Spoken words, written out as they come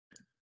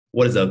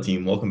What is up,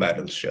 team? Welcome back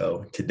to the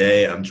show.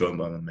 Today, I'm joined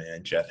by my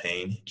man, Jeff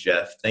Hain.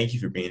 Jeff, thank you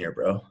for being here,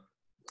 bro.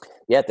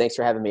 Yeah, thanks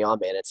for having me on,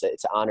 man. It's an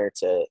honor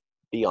to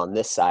be on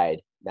this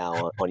side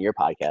now on your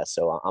podcast.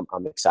 So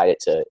I'm excited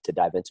to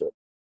dive into it.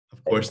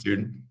 Of course,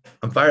 dude.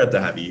 I'm fired up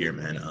to have you here,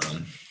 man.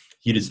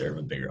 You deserve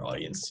a bigger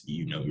audience.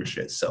 You know your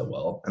shit so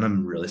well, and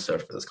I'm really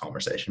stoked for this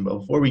conversation. But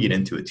before we get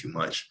into it too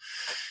much,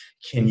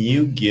 can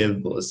you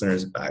give the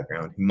listeners a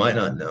background who might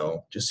not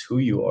know just who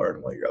you are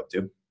and what you're up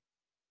to?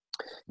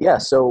 Yeah,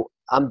 so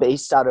I'm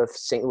based out of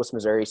St. Louis,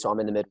 Missouri. So I'm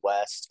in the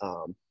Midwest.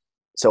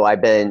 So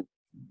I've been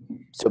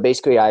so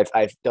basically I've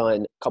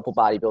done a couple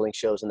bodybuilding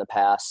shows in the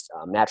past,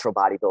 natural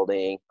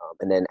bodybuilding,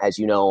 and then as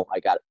you know, I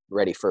got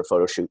ready for a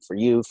photo shoot for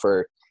you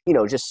for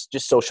just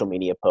social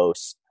media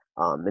posts.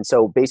 And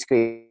so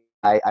basically,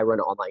 I run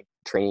an online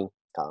training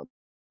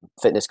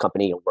fitness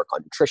company and work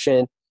on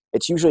nutrition.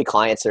 It's usually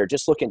clients that are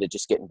just looking to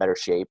just get in better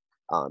shape,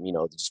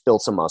 just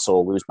build some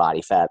muscle, lose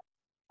body fat,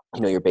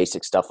 your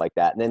basic stuff like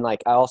that. And then I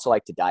also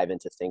like to dive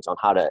into things on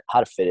how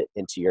to fit it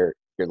into your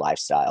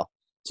lifestyle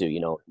to,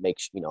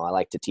 I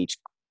like to teach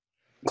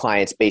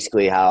clients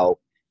basically how,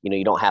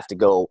 you don't have to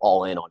go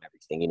all in on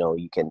everything.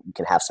 You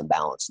can have some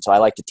balance. So I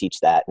like to teach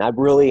that. And I'm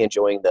really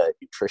enjoying the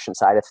nutrition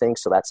side of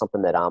things. So that's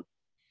something that I'm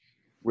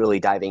really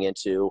diving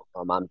into.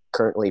 I'm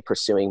currently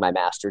pursuing my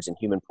master's in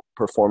human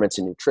performance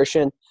and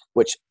nutrition,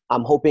 which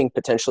I'm hoping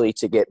potentially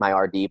to get my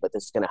RD, but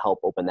this is going to help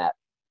open that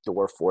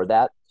door for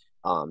that.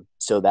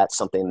 So that's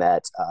something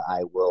that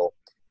I will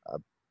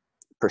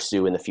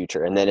pursue in the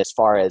future. And then as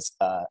far as,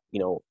 I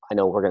know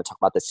we're going to talk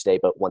about this today,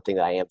 but one thing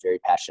that I am very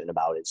passionate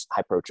about is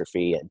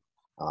hypertrophy. And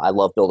I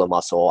love building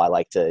muscle. I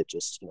like to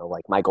just,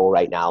 my goal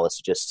right now is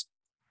to just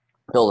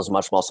build as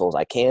much muscle as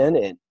I can.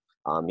 And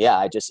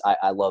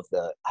I love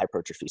the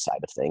hypertrophy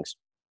side of things.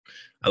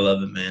 I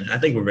love it, man. I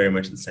think we're very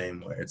much the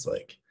same where it's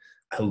like,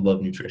 I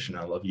love nutrition.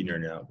 I love you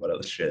nerding out about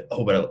other shit.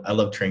 Oh, but I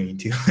love training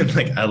too.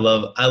 And I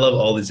love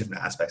all these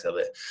different aspects of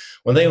it.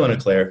 One thing I want to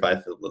clarify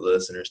for the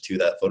listeners too,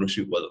 that photo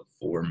shoot wasn't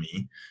for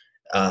me.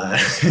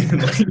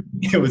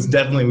 It was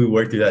definitely, we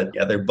worked through that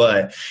together,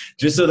 but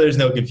just so there's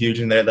no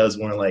confusion there, that was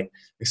more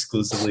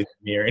exclusively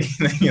for me or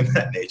anything of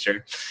that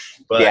nature.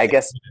 But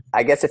yeah,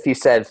 I guess if you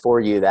said for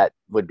you, that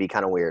would be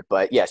kind of weird,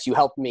 but yes, you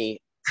helped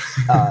me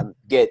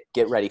get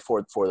ready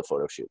for the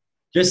photo shoot.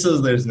 Just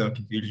so there's no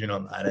confusion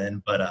on that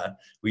end, but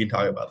we can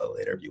talk about that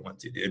later if you want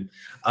to, dude.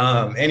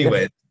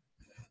 Anyway,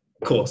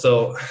 cool.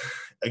 So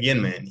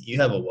again, man,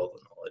 you have a wealth of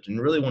knowledge, and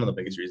really one of the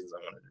biggest reasons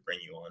I wanted to bring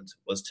you on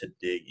was to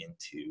dig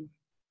into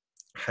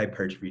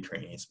hypertrophy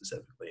training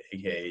specifically,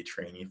 aka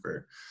training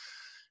for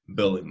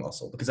building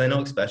muscle, because I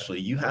know especially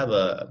you have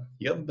a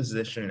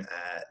position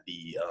at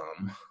the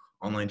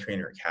Online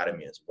Trainer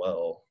Academy as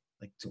well,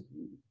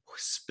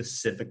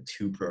 specific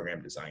to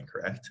program design,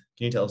 correct?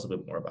 Can you tell us a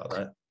bit more about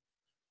that?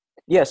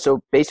 Yeah,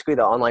 so basically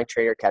the Online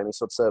Trainer Academy,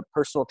 so it's a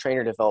personal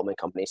trainer development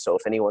company. So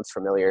if anyone's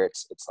familiar,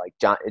 it's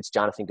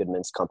Jonathan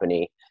Goodman's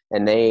company,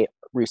 and they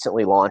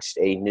recently launched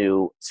a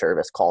new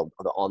service called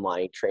the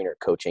Online Trainer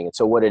Coaching. And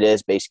so what it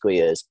is basically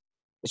is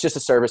it's just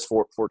a service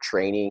for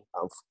training,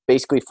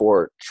 basically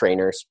for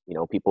trainers,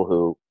 people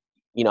who,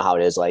 how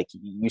it is,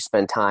 you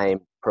spend time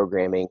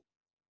programming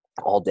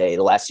all day.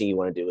 The last thing you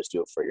want to do is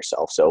do it for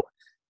yourself. So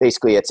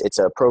basically it's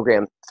a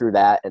program through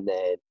that. And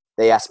then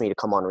they asked me to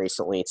come on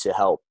recently to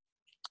help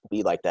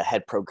be the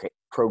head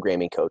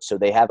programming coach. So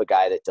they have a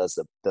guy that does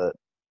the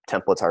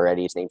templates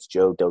already. His name's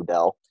Joe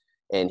Dodell,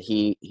 and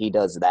he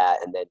does that.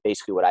 And then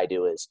basically what I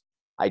do is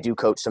I do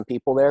coach some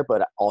people there,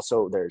 but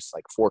also there's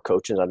 4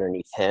 coaches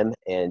underneath him.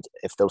 And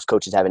if those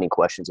coaches have any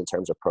questions in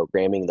terms of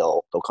programming,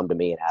 they'll come to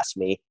me and ask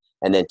me.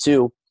 And then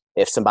 2,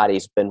 if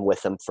somebody's been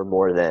with them for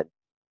more than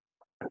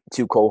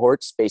 2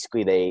 cohorts,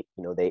 basically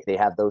they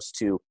have those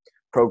 2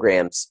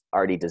 programs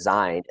already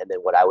designed. And then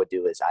what I would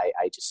do is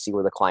I just see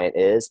where the client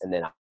is, and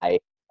then I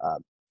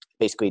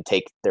basically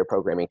take their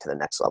programming to the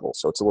next level.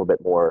 So it's a little bit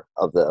more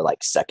of the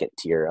second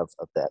tier of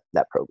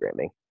that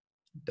programming.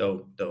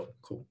 Dope.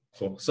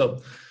 Cool.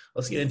 So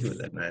let's get into it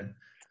then, man.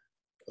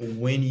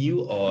 When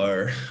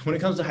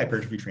it comes to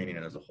hypertrophy training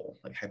as a whole,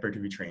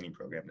 hypertrophy training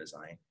program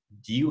design,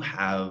 do you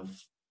have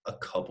a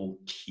couple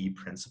key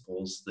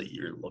principles that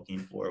you're looking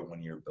for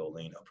when you're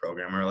building a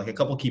program, or a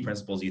couple key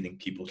principles you think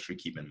people should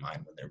keep in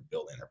mind when they're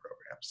building their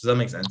programs? Does that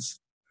make sense?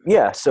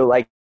 Yeah. So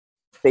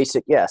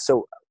basic. Yeah.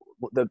 So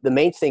the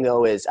main thing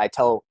though is I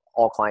tell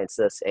all clients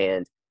this,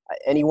 and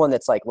anyone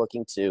that's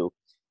looking to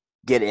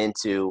get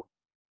into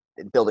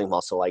building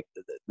muscle,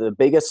 the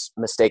biggest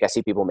mistake I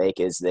see people make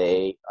is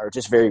they are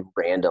just very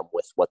random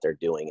with what they're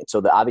doing. And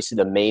so obviously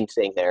the main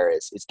thing there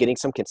is getting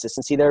some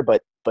consistency there,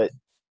 but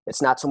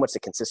it's not so much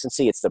the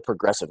consistency, it's the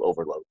progressive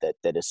overload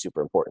that is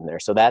super important there.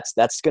 So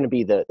that's going to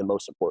be the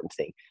most important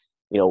thing.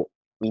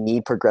 We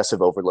need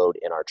progressive overload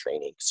in our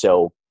training.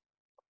 So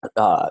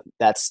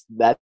that's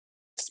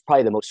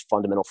probably the most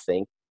fundamental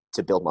thing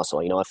to build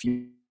muscle.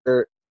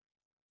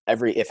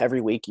 If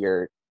every week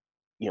you're,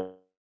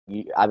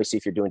 obviously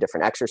if you're doing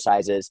different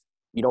exercises,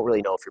 you don't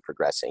really know if you're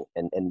progressing,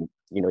 and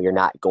you're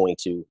not going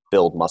to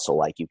build muscle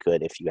like you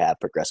could if you have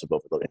progressive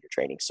overload in your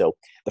training. So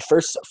the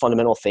first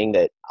fundamental thing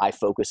that I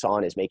focus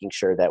on is making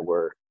sure that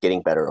we're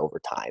getting better over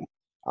time.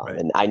 Right.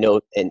 And I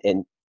know,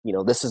 and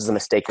this is a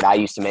mistake that I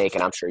used to make,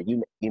 and I'm sure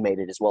you made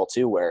it as well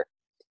too, where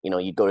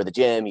you'd go to the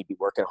gym, you'd be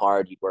working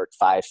hard, you'd work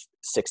 5-6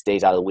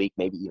 days out of the week,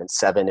 maybe even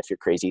 7 if you're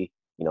crazy.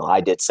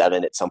 I did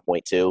 7 at some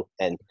point too.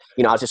 And,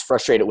 I was just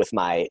frustrated with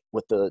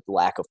the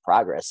lack of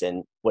progress.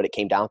 And what it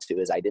came down to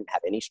is I didn't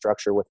have any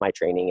structure with my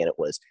training. And it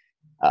was,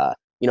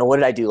 what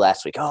did I do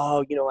last week?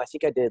 Oh, I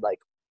think I did like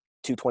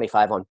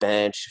 225 on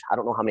bench. I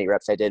don't know how many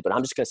reps I did, but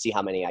I'm just going to see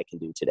how many I can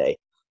do today.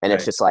 And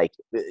It's just like,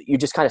 you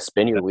just kind of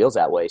spin your wheels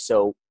that way.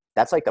 So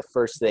that's like the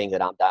first thing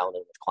that I'm dialing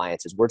in with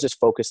clients is we're just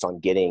focused on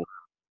getting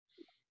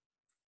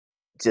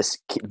just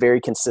very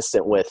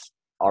consistent with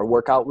our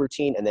workout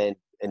routine and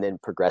then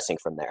progressing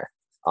from there.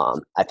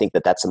 I think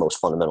that's the most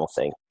fundamental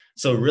thing.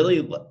 So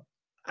really,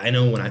 I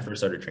know when I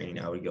first started training,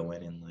 I would go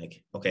in and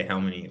like, okay, how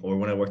many, or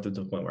when I worked at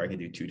the point where I could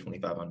do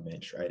 225 on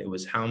bench, right? It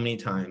was how many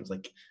times,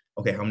 like,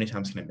 okay, how many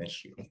times can I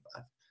bench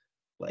 225?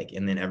 Like,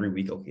 and then every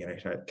week, okay,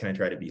 can I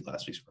try to beat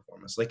last week's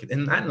performance? Like,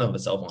 and that in and of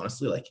itself,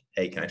 honestly, like,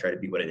 hey, can I try to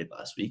beat what I did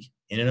last week?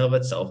 In and of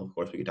itself, of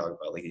course, we could talk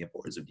about like the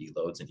importance of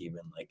deloads and even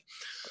like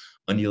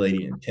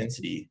undulating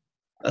intensity.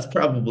 That's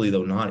probably,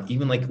 though, not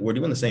even like we're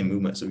doing the same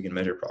movement so we can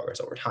measure progress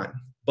over time.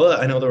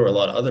 But I know there were a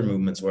lot of other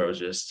movements where I'm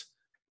just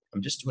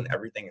doing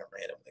everything at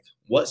random. Like,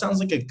 what sounds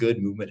like a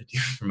good movement to do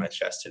for my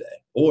chest today?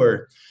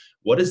 Or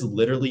what is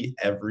literally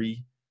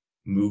every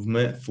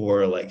movement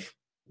for like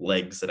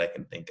legs that I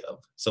can think of?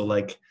 So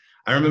like,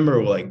 I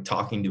remember like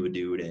talking to a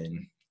dude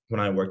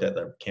when I worked at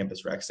the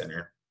campus rec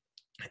center,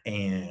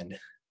 and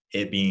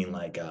it being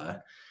like, and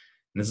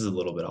this is a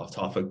little bit off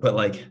topic, but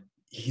like,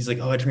 he's like,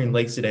 oh, I trained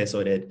legs today. So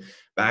I did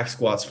back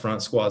squats,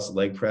 front squats,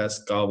 leg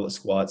press, goblet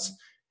squats,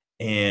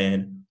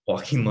 and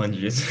walking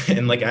lunges.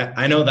 And like,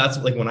 I know that's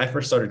like when I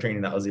first started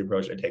training, that was the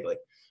approach I take. Like,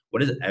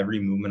 what is every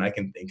movement I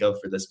can think of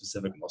for this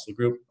specific muscle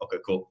group? Okay,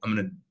 cool. I'm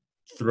going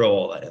to throw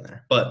all that in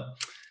there. But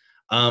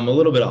a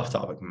little bit off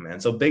topic, my man.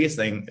 So biggest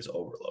thing is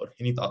overload.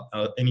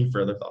 Any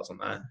further thoughts on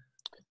that?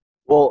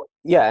 Well,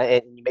 yeah,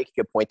 and you make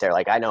a good point there.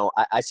 Like, I know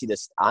I see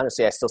this,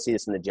 honestly, I still see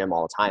this in the gym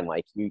all the time.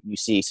 Like you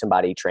see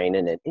somebody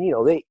training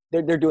and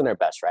they're doing their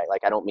best, right?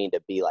 Like, I don't mean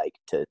to be like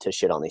to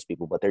shit on these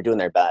people, but they're doing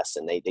their best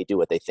and they do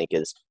what they think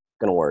is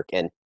going to work.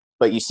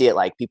 But you see it,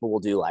 like people will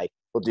do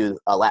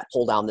a lat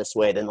pull down this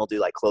way, then they'll do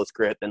like close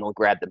grip, and they'll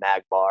grab the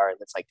mag bar. And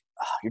it's like,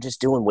 you're just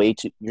doing way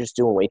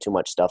too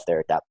much stuff there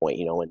at that point,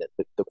 and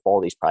the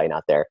quality's probably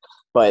not there.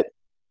 But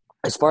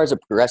as far as a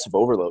progressive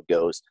overload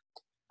goes,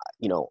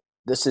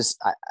 this is,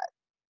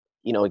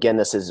 again,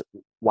 this is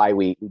why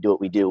we do what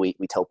we do. We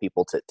tell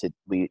people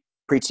we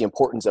preach the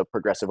importance of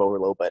progressive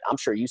overload, but I'm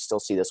sure you still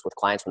see this with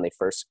clients when they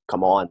first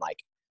come on, like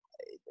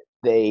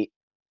they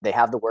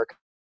have the work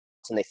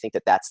and they think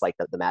that that's like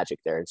the magic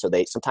there. And so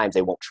sometimes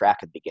they won't track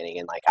at the beginning.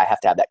 And like, I have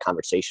to have that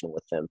conversation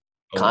with them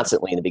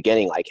constantly in the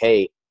beginning. Like,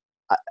 hey,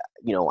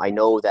 I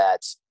know that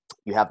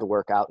you have the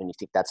workout and you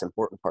think that's the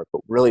important part,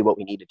 but really what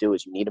we need to do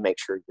is you need to make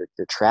sure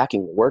you're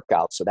tracking the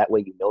workout. So that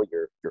way,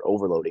 you're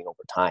overloading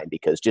over time,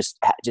 because just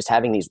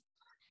having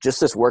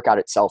this workout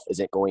itself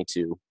isn't going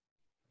to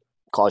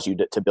cause you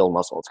to build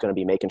muscle. It's going to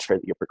be making sure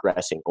that you're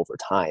progressing over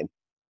time.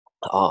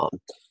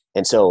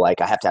 And so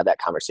like, I have to have that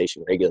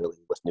conversation regularly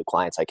with new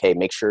clients. Like, hey,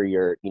 make sure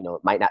it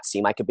might not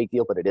seem like a big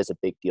deal, but it is a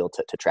big deal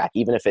to track,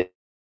 even if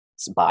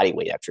it's body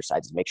weight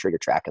exercises. Make sure you're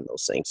tracking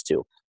those things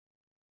too.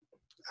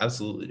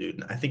 Absolutely, dude.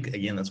 And I think,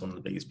 again, that's one of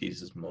the biggest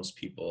pieces most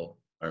people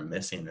are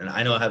missing. And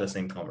I know I have the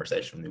same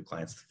conversation with new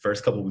clients. The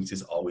first couple of weeks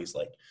is always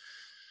like,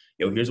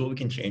 here's what we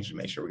can change to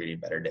make sure we're getting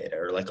better data,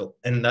 or like,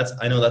 and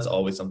I know that's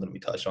always something we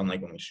touch on,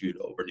 like when we shoot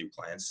over new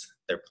clients,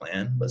 their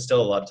plan, but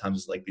still a lot of times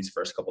it's like these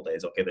first couple of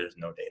days, okay, there's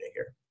no data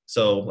here.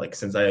 So like,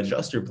 since I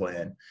adjust your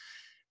plan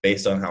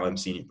based on how I'm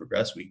seeing you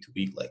progress week to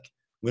week, like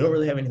we don't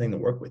really have anything to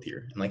work with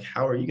here. And like,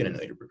 how are you going to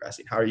know you're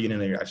progressing? How are you going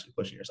to know you're actually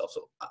pushing yourself?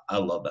 So I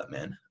love that,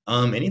 man.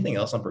 Anything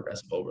else on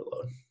progressive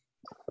overload?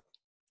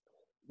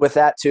 With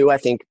that too, I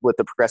think with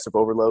the progressive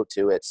overload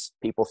too, it's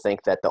people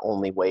think that the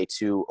only way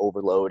to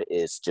overload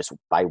is just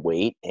by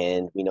weight.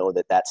 And we know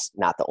that that's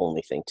not the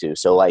only thing too.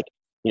 So like,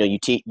 you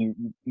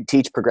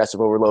teach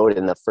progressive overload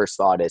and the first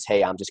thought is,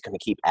 hey, I'm just going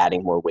to keep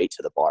adding more weight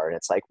to the bar. And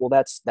it's like, well,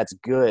 that's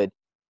good.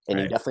 And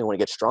right. You definitely want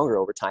to get stronger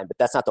over time, but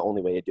that's not the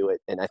only way to do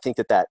it. And I think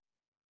that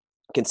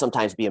can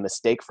sometimes be a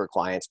mistake for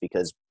clients,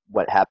 because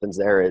what happens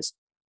there is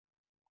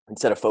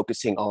instead of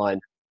focusing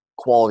on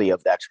quality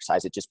of the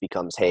exercise, it just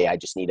becomes, hey, I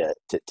just need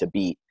to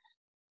beat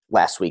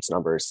last week's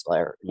numbers,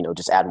 or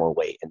just add more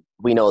weight. And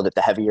we know that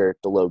the heavier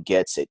the load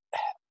gets,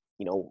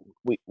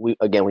 we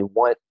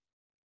want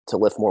to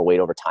lift more weight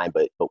over time,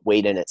 but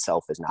weight in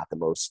itself is not the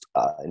most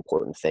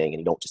important thing, and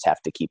you don't just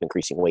have to keep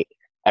increasing weight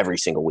every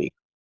single week.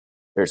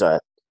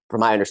 From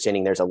my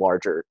understanding, there's a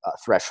larger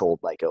threshold,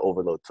 like an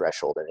overload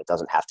threshold, and it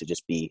doesn't have to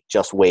just be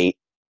just weight,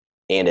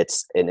 and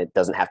it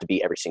doesn't have to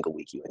be every single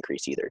week you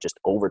increase either. Just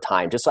over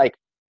time, just like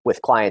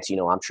with clients,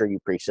 I'm sure you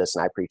preach this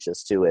and I preach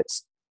this too.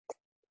 It's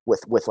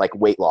with like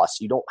weight loss,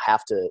 we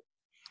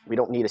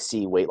don't need to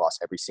see weight loss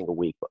every single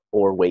week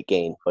or weight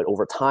gain, but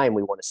over time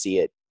we want to see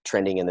it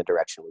trending in the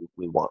direction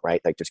we want, right?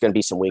 Like there's going to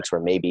be some weeks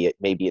where maybe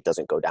it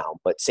doesn't go down,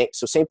 but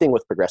same thing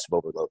with progressive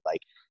overload.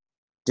 Like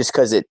just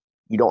because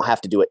you don't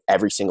have to do it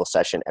every single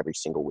session, every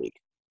single week.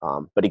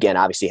 But again,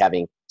 obviously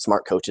having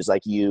smart coaches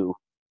like you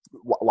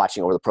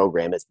watching over the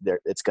program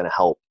it's going to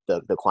help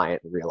the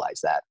client realize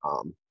that.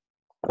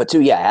 But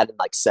two, yeah, adding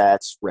like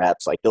sets,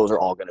 reps, like those are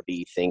all going to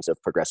be things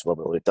of progressive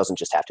overload. It doesn't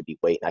just have to be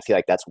weight. And I feel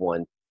like that's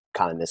one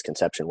kind of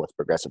misconception with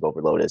progressive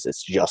overload is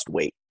it's just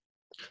weight.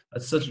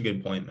 That's such a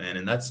good point, man.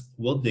 And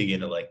we'll dig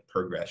into like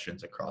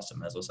progressions across the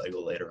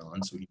mesocycle later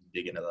on, so we can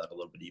dig into that a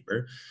little bit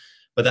deeper.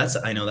 But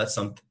I know that's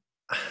something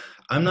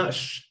I'm not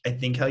I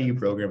think how you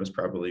program is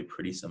probably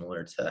pretty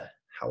similar to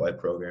how I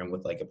program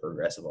with like a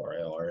progressive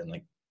RIR and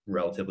like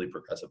relatively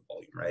progressive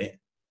volume, right?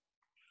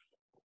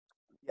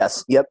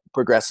 Yes. Yep.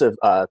 Progressive.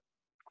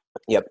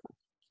 Yep.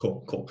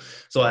 Cool.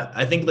 So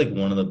I think like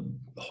one of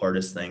the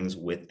hardest things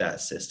with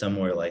that system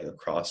where like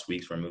across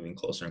weeks we're moving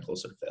closer and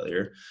closer to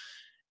failure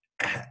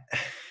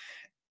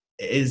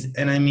is,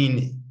 and I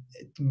mean,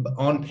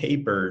 on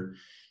paper,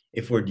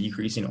 if we're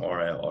decreasing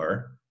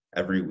RIR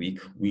every week,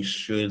 we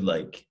should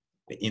like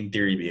in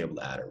theory be able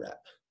to add a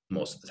rep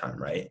most of the time,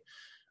 right?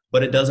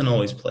 But it doesn't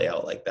always play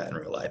out like that in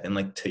real life. And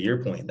like to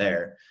your point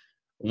there,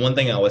 one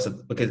thing I always,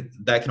 because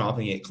that can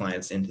often get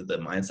clients into the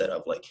mindset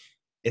of like,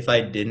 if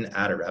I didn't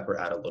add a rep or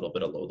add a little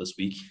bit of load this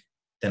week,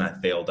 then I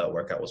failed. That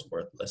workout was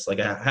worthless. Like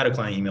I had a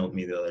client emailed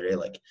me the other day,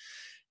 like,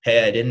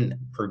 hey, I didn't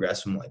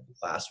progress from like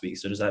last week.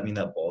 So does that mean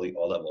that all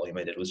that volume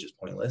I did was just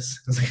pointless?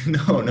 It's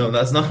like, no,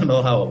 that's not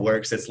how it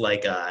works. It's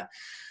like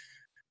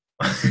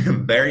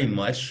very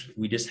much,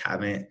 we just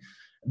haven't,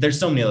 there's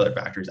so many other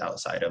factors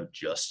outside of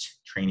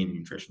just training and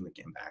nutrition that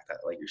can impact that,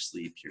 like your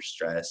sleep, your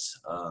stress,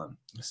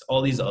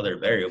 all these other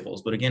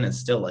variables. But again, it's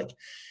still like,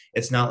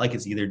 it's not like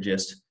it's either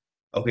just,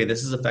 okay,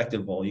 this is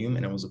effective volume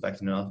and it was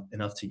effective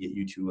enough to get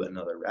you to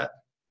another rep,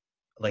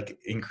 like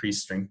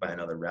increase strength by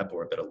another rep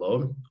or a bit of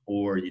load,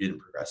 or you didn't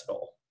progress at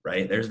all,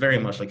 right? There's very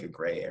much like a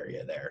gray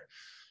area there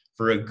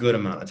for a good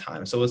amount of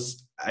time. So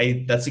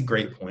that's a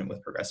great point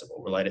with progressive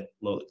overload.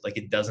 Like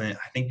it doesn't,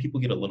 I think people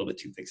get a little bit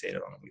too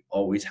fixated on it. We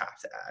always have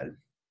to add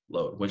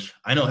load, which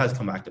I know has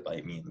come back to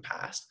bite me in the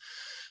past.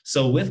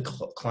 So with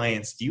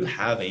clients, do you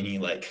have any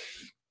like,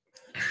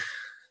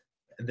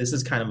 this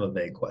is kind of a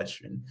vague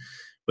question,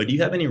 but do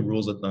you have any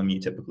rules of thumb you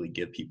typically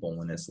give people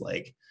when it's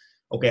like,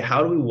 okay,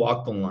 how do we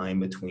walk the line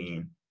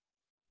between,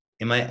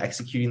 am I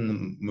executing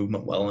the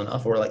movement well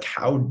enough? Or like,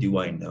 how do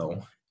I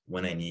know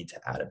when I need to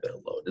add a bit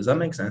of load? Does that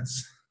make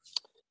sense?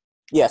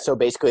 Yeah. So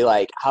basically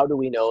like, how do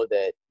we know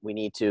that we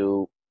need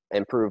to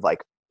improve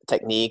like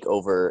technique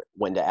over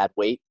when to add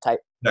weight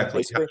type? Exactly.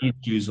 Basically? How do you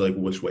choose like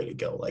which way to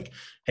go? Like,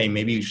 hey,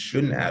 maybe you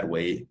shouldn't add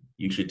weight.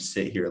 You should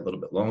sit here a little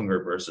bit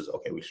longer versus,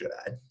 okay, we should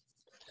add.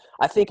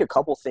 I think a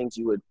couple things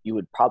you would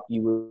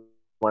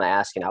want to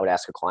ask, and I would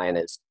ask a client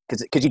is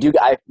because you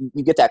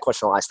get that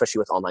question a lot, especially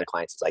with online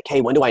clients. It's like,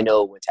 hey, when do I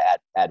know when to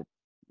add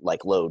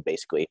like load,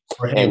 basically?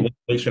 Or hey, what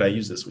weight should I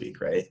use this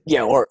week, right?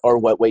 Yeah, or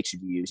what weight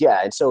should you use? Yeah,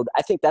 and so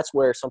I think that's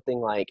where something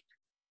like,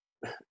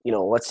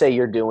 let's say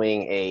you're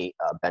doing a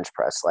bench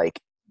press. Like,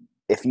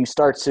 if you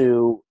start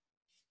to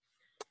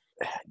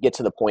get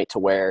to the point to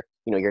where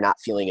you're not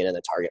feeling it in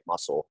the target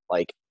muscle,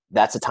 like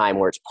that's a time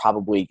where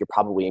you're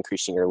probably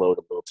increasing your load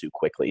a little too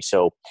quickly.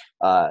 So,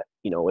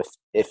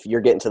 if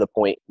you're getting to the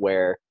point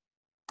where,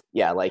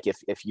 yeah, like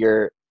if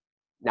you're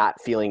not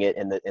feeling it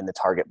in the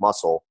target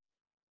muscle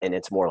and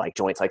it's more like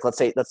joints, like let's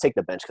take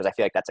the bench, because I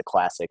feel like that's a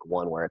classic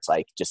one where it's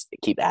like just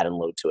keep adding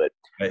load to it,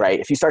 right?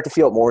 If you start to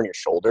feel it more in your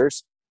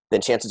shoulders,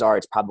 then chances are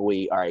it's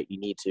probably, all right, you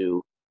need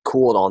to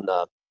cool it on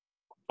the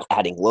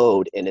adding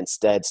load and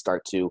instead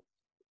start to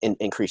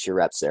increase your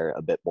reps there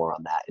a bit more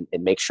on that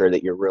and make sure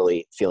that you're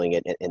really feeling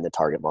it in the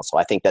target muscle.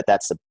 I think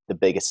that's the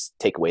biggest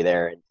takeaway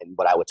there. And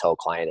what I would tell a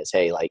client is,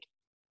 hey, like,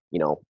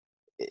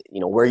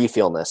 where are you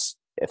feeling this?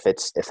 If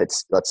it's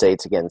let's say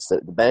it's against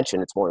the bench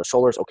and it's more on the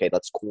shoulders, okay,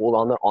 let's cool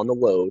on the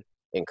load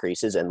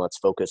increases and let's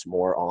focus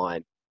more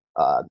on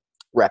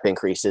rep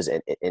increases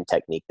and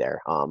technique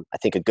there. I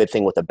think a good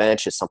thing with the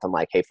bench is something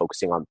like, hey,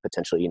 focusing on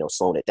potentially,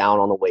 slowing it down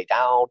on the way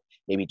down,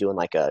 maybe doing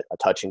like a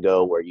touch and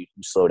go where you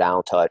slow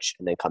down, touch,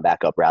 and then come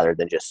back up rather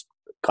than just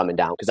coming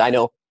down. Because I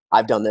know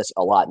I've done this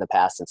a lot in the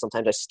past, and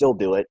sometimes I still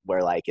do it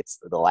where like it's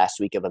the last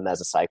week of a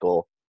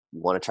mesocycle.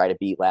 You want to try to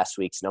beat last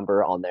week's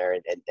number on there,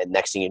 and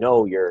next thing you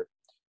know, you're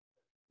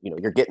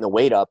getting the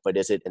weight up, but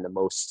is it in the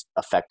most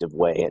effective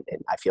way?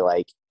 And I feel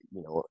like,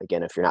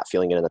 again, if you're not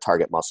feeling it in the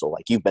target muscle,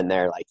 like you've been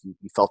there, like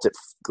you felt it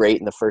great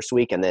in the first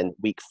week, and then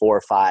week 4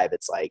 or 5,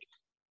 it's like,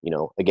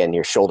 again,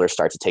 your shoulders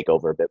start to take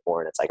over a bit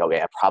more, and it's like,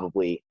 okay, I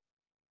probably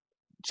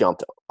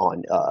jumped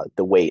on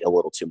the weight a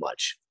little too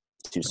much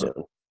too soon.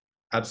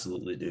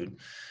 Absolutely, dude.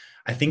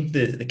 I think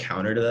the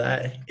counter to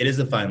that, it is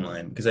a fine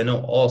line, because I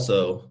know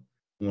also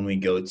when we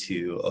go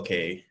to,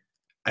 okay,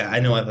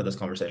 I know I've had this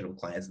conversation with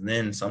clients, and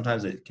then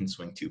sometimes it can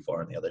swing too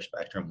far on the other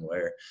spectrum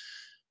where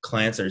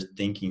clients are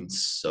thinking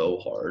so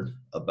hard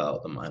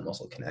about the mind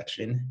muscle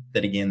connection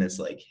that, again, it's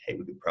like, hey,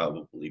 we could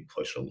probably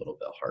push a little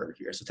bit harder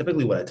here. So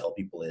typically what I tell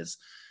people is,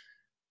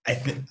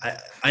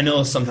 I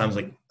know sometimes,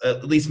 like,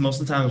 at least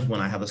most of the times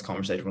when I have this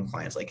conversation with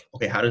clients, like,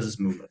 okay, how does this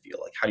movement feel?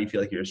 Like, how do you feel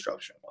like your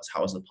instruction was?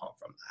 How was the pump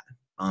from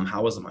that?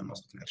 How was the mind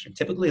muscle connection?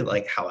 Typically,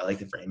 like, how I like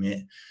to frame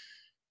it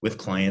with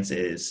clients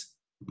is,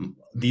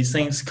 these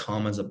things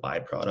come as a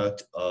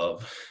byproduct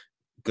of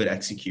good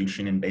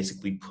execution and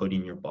basically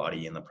putting your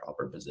body in the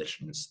proper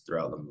positions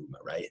throughout the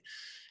movement, right?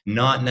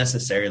 Not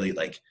necessarily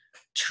like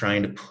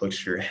trying to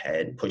push your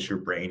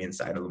brain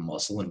inside of the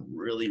muscle and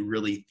really,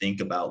 really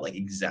think about like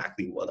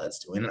exactly what that's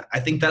doing. And I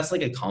think that's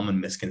like a common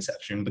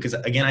misconception, because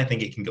again, I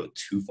think it can go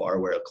too far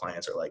where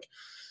clients are like,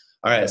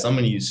 all right, so I'm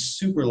going to use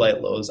super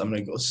light lows. I'm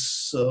going to go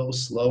so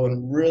slow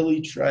and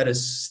really try to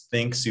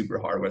think super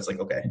hard. Where it's like,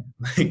 okay,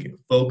 like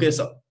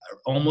focus,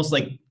 almost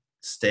like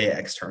stay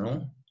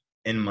external.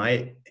 In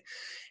my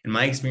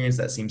experience,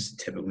 that seems to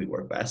typically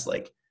work best.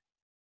 Like,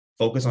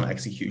 focus on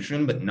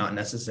execution, but not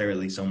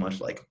necessarily so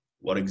much like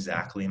what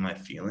exactly am I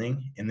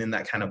feeling, and then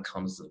that kind of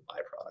comes as a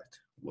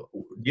byproduct.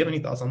 Do you have any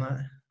thoughts on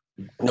that?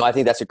 No, I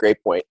think that's a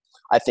great point.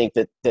 I think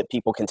that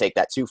people can take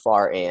that too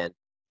far and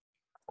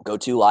go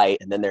too light,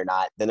 and then they're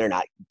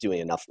not doing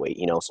enough weight,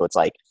 so it's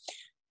like,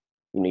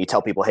 you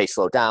tell people, hey,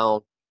 slow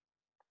down,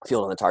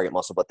 feel in the target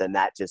muscle, but then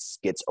that just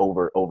gets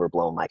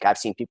overblown. Like, I've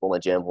seen people in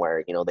the gym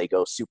where they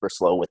go super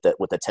slow with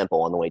the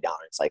tempo on the way down.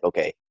 It's like,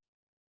 okay,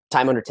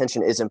 time under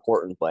tension is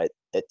important, but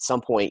at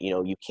some point,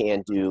 you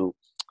can do,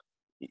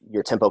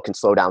 your tempo can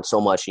slow down so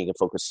much, and you can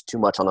focus too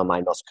much on the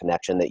mind muscle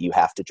connection that you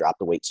have to drop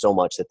the weight so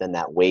much that then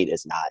that weight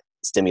is not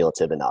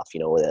stimulative enough.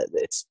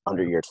 It's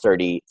under your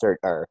 30,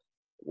 or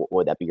what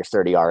would that be, your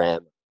 30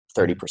 RM,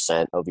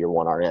 30% of your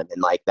 1 RM.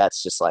 And like,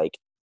 that's just like,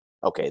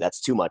 okay, that's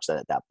too much then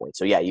at that point.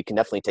 So yeah, you can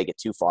definitely take it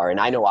too far. And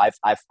I know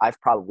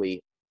I've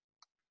probably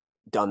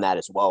done that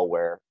as well,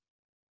 where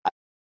I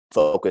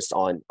focused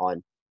on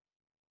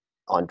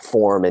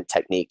form and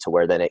technique to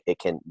where then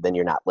then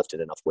you're not lifted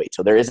enough weight.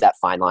 So there is that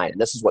fine line. And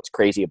this is what's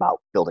crazy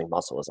about building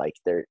muscle, is like,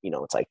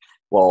 it's like,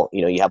 well,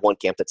 you have one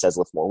camp that says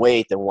lift more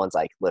weight, then one's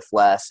like lift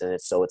less. And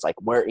it's like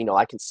where,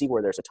 I can see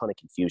where there's a ton of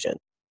confusion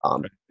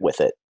with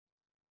it.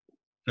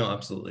 No,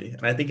 absolutely.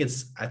 And I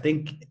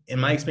think in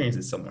my experience,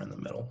 it's somewhere in the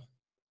middle.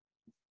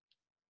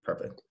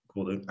 Perfect.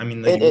 Cool, dude. I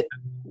mean, like, go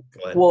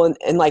ahead. Well,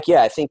 and like,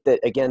 yeah, I think that,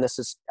 again,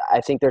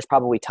 I think there's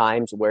probably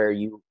times where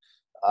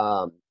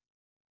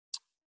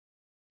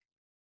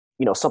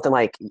something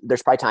like,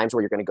 there's probably times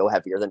where you're going to go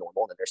heavier than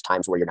normal, and there's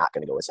times where you're not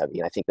going to go as heavy.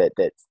 And I think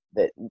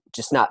that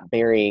just not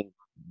varying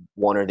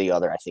one or the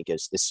other, I think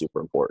is super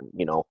important.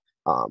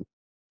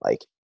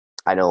 Like,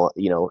 I know,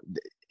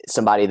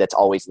 somebody that's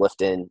always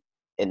lifting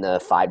in the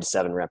 5 to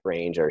 7 rep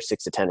range or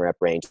 6 to 10 rep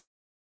range,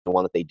 the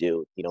one that they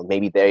do,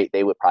 maybe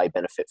they would probably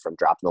benefit from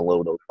dropping the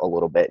load a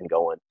little bit and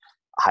going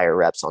higher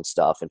reps on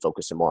stuff and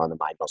focusing more on the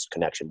mind muscle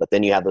connection. But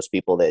then you have those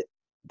people that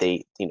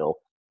they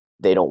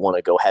don't want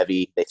to go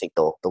heavy. They think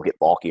they'll get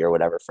bulky or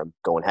whatever from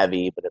going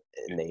heavy, but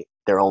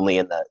they're only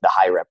in the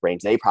high rep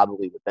range. They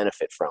probably would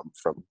benefit from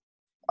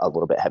a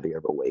little bit heavier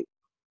of a weight.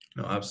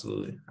 No,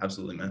 absolutely.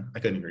 Absolutely, man. I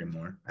couldn't agree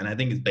more. And I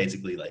think it's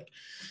basically like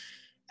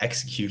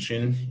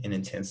execution and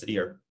intensity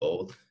are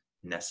both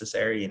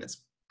necessary, and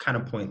it's kind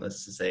of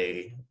pointless to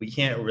say we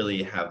can't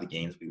really have the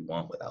gains we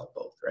want without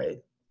both, right?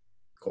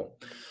 Cool.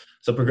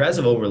 So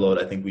progressive overload,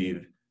 I think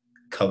we've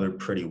covered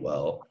pretty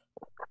well.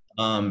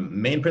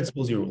 Main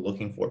principles you were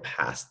looking for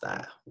past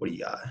that, what do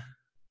you got?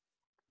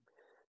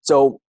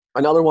 So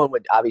another one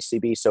would obviously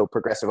be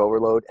progressive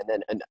overload, and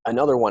then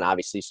another one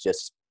obviously is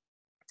just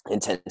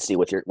intensity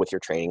with your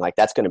training. Like,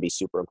 that's going to be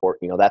super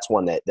important. That's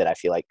one that I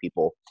feel like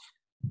people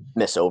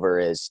miss over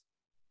is,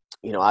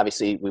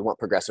 obviously we want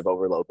progressive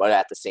overload, but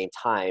at the same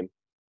time,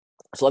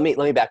 so let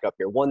me back up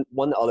here. One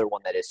other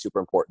one that is super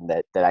important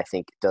that I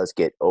think does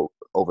get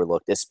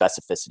overlooked is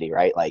specificity,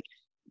 right? Like,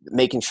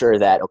 making sure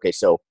that, okay,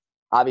 so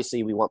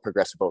obviously we want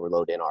progressive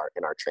overload in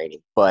our training,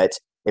 but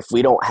if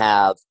we don't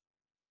have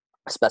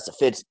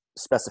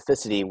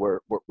specificity,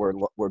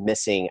 we're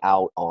missing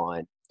out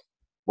on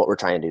what we're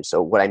trying to do.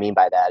 So what I mean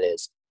by that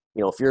is,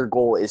 if your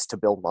goal is to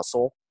build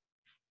muscle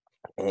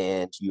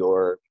and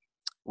you're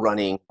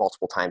running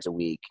multiple times a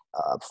week,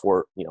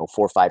 4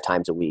 or 5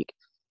 times a week,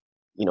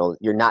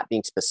 you're not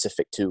being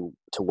specific to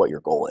what your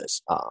goal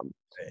is.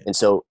 Right. And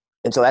so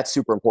that's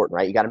super important,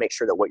 right? You got to make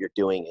sure that what you're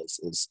doing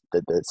is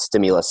the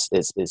stimulus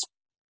is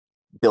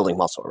building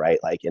muscle, right?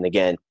 Like, and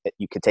again,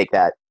 you could take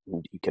that,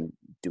 you can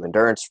do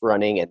endurance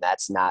running, and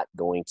that's not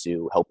going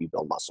to help you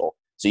build muscle.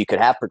 So you could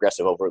have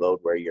progressive overload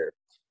where you're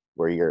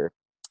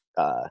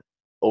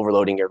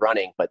overloading your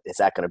running, but is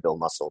that going to build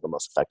muscle the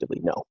most effectively?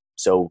 No.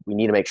 So we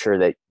need to make sure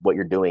that what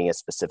you're doing is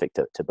specific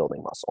to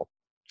building muscle.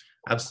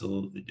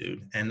 Absolutely,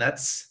 dude. And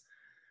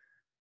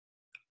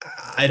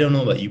I don't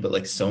know about you, but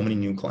like, so many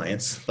new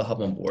clients, they'll hop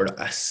on board.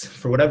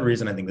 For whatever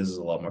reason, I think this is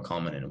a lot more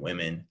common in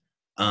women.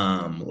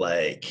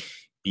 Like,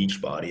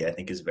 Beachbody, I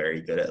think, is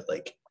very good at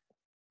like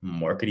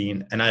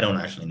marketing, and I don't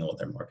actually know what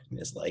their marketing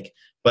is like,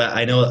 but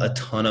I know a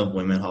ton of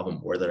women hop on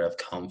board that have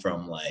come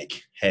from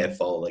like, hey, I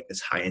follow like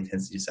this high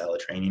intensity style of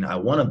training. I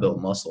want to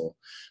build muscle,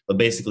 but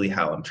basically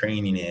how I'm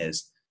training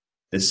is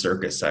this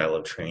circuit style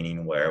of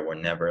training where we're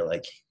never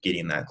like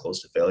getting that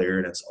close to failure,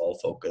 and it's all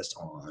focused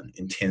on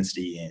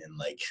intensity and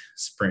like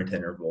sprint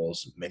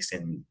intervals mixed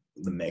in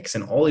the mix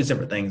and all these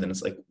different things. And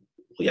it's like,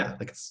 well, yeah,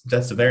 like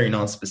that's very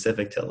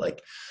non-specific to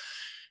like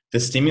the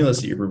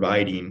stimulus that you're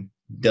providing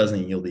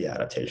doesn't yield the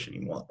adaptation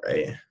you want,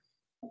 right?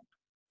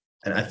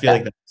 And I feel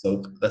like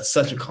that's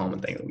such a common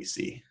thing that we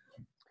see.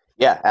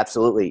 Yeah,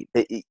 absolutely.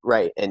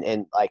 Right.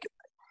 And like,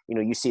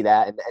 you see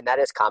that, and that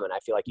is common. I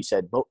feel like you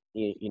said,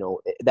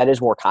 that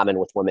is more common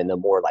with women, the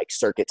more like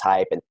circuit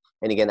type. And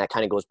again, that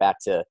kind of goes back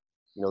to,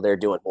 they're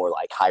doing more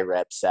like high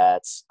rep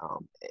sets,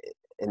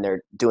 and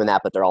they're doing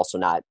that, but they're also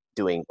not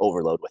doing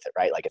overload with it,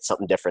 right? Like it's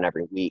something different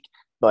every week.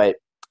 But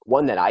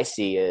one that I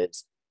see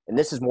is, and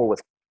this is more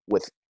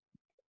with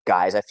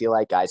guys, I feel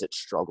like guys that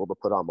struggle to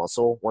put on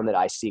muscle. One that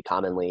I see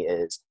commonly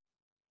is,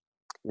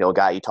 a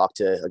guy, you talk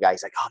to a guy,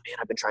 he's like, oh man,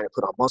 I've been trying to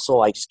put on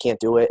muscle. I just can't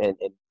do it. And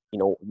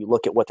you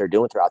look at what they're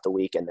doing throughout the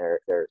week, and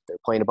they're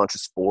playing a bunch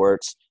of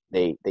sports.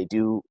 They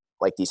do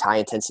like these high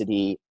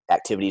intensity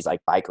activities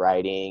like bike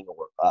riding,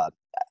 or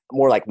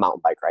more like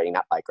mountain bike riding,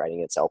 not bike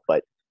riding itself,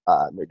 but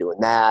they're doing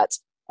that.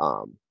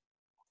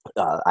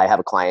 I have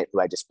a client who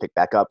I just picked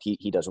back up.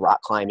 He does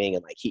rock climbing,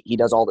 and like he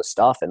does all this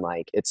stuff, and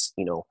like it's,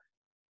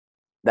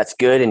 that's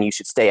good, and you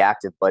should stay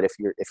active. But if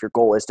your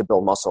goal is to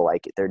build muscle,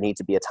 like there needs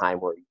to be a time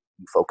where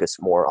you focus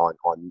more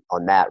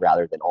on that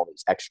rather than all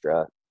these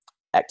extra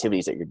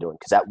activities that you're doing,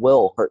 because that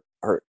will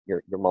hurt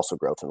your muscle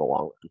growth in the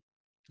long run.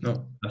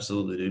 No,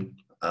 absolutely, dude.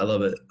 I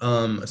love it.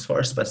 As far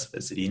as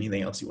specificity,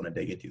 anything else you want to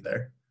dig into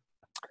there?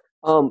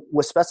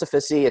 With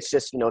specificity, it's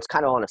just, it's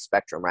kind of on a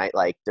spectrum, right?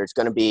 Like there's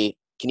going to be,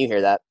 can you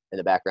hear that in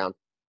the background?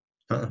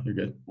 You're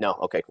good. No.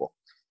 Okay, cool.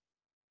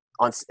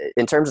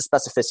 In terms of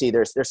specificity,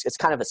 it's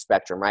kind of a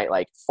spectrum, right?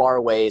 Like far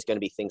away is going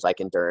to be things like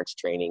endurance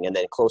training, and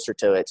then closer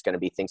to it's going to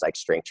be things like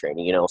strength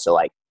training, So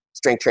like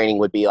strength training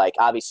would be like,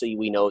 obviously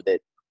we know that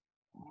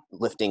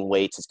lifting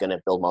weights is going to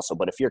build muscle,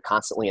 but if you're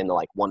constantly in the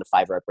like 1 to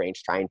 5 rep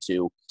range trying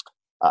to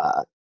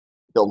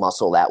build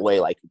muscle that way,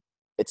 like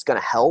it's going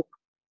to help,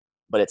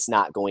 but it's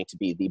not going to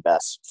be the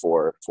best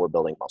for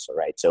building muscle,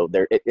 right? So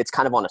it's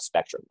kind of on a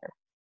spectrum there.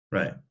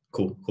 Right.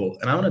 Cool.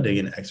 And I want to dig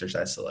into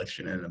exercise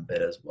selection in a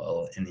bit as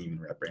well, and even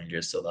rep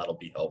ranges. So that'll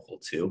be helpful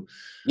too.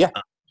 Yeah.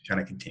 Kind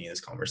of continue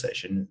this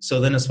conversation. So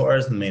then as far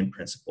as the main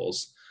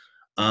principles,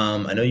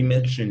 I know you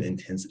mentioned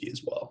intensity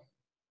as well.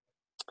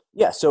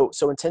 Yeah. So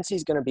intensity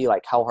is going to be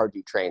like how hard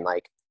you train.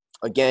 Like,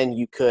 again,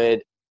 you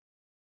could,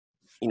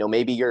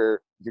 maybe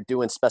you're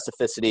doing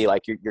specificity,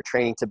 like you're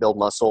training to build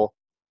muscle,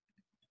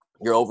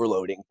 you're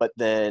overloading, but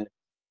then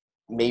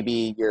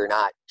maybe you're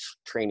not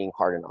training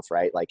hard enough,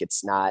 right? Like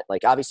it's not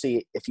like,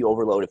 obviously if you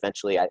overload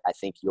eventually, I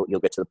think you'll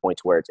get to the point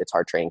to where it's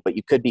hard training, but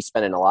you could be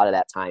spending a lot of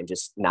that time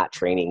just not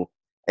training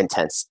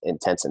intense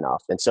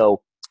enough. And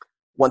so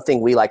one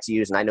thing we like to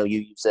use, and I know you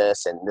use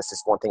this, and this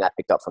is one thing I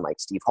picked up from like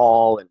Steve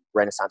Hall and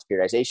Renaissance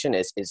Periodization,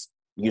 is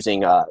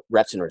using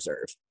reps in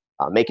reserve,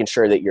 making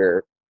sure that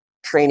your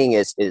training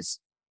is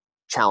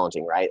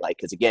challenging, right? Like,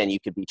 because again, you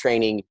could be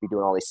training, you could be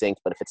doing all these things,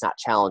 but if it's not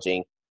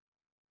challenging,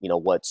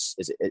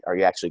 are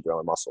you actually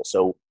growing muscle?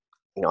 So,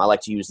 I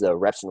like to use the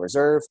reps in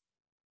reserve.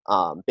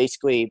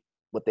 Basically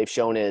what they've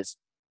shown is,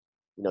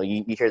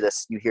 you hear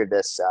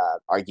this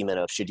argument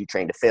of should you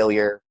train to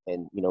failure?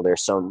 And,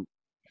 there's some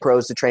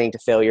pros to training to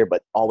failure,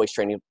 but always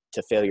training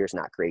to failure is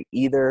not great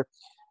either.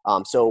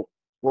 So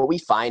what we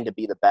find to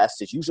be the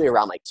best is usually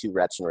around like 2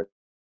 reps in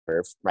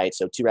reserve, right?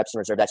 So 2 reps in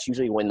reserve, that's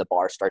usually when the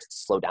bar starts to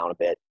slow down a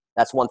bit.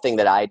 That's one thing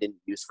that I didn't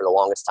use for the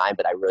longest time,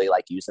 but I really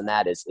like using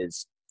that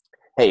is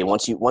hey,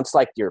 once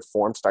like your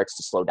form starts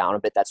to slow down a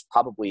bit, that's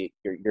probably,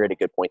 you're at a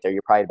good point there.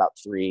 You're probably about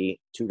 2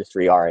 to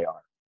 3 RIR.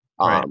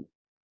 Right.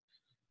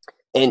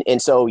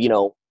 And so,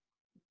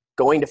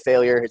 going to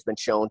failure has been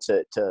shown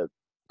to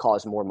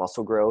cause more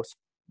muscle growth,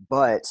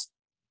 but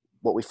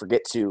what we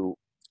forget to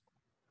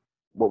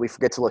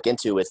look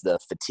into is the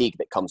fatigue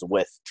that comes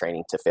with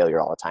training to failure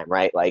all the time,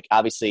 right? Like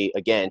obviously,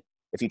 again,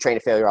 if you train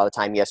to failure all the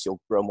time, yes,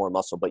 you'll grow more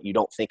muscle, but you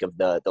don't think of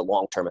the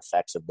long-term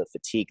effects of the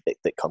fatigue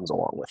that comes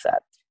along with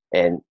that.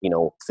 And,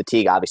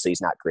 fatigue obviously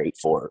is not great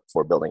for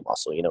building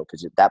muscle,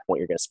 because at that point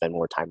you're going to spend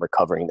more time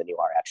recovering than you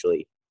are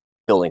actually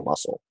building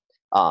muscle.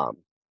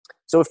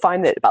 So we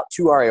find that about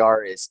 2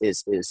 RIR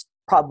is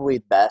probably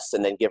best,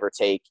 and then give or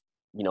take,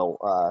 1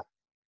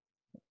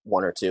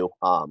 or 2.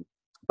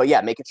 But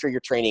yeah, making sure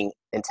you're training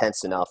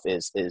intense enough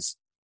is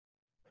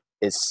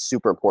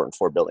super important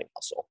for building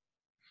muscle.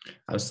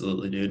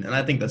 Absolutely, dude. And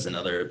I think that's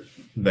another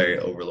very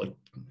overlooked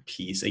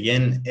piece.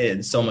 Again,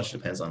 it so much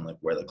depends on like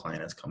where the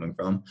client is coming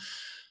from.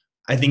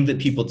 I think that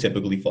people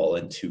typically fall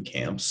in 2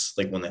 camps,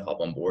 like when they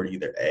hop on board.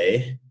 Either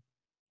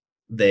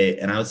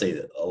and I would say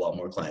that a lot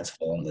more clients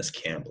fall in this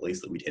camp, at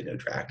least that we tend to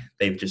attract.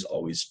 They've just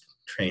always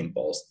trained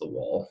balls to the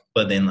wall.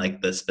 But then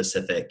like the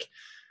specific,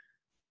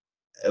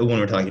 when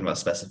we're talking about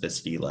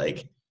specificity,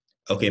 like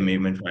okay,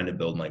 maybe I'm trying to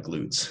build my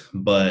glutes,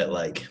 but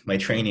like my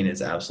training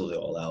is absolutely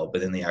all out.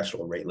 But then the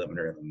actual rate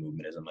limiter and the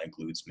movement isn't my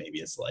glutes. Maybe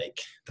it's like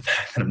the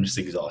fact that I'm just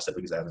exhausted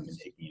because I haven't been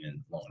taking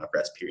in long enough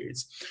rest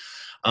periods.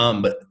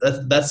 But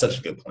that's such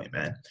a good point,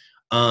 man.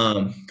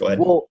 Go ahead.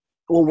 Well,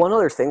 one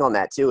other thing on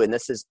that too, and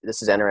this is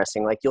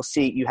interesting. Like you'll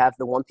see, you have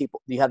the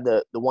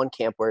one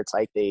camp where it's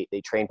like they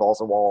train balls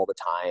to wall all the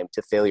time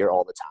to failure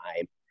all the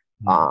time.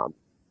 Um,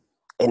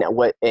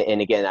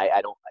 and again,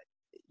 I don't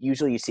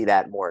usually you see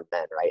that more in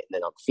men, right? And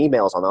then on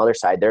females on the other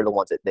side, they're the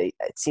ones that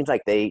it seems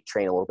like they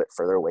train a little bit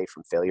further away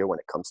from failure when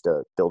it comes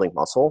to building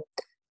muscle.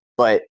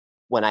 But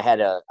when I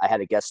had a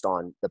guest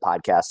on the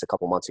podcast a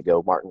couple months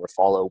ago, Martin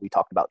Ruffalo, we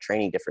talked about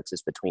training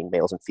differences between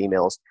males and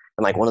females.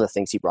 And like one of the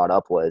things he brought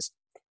up was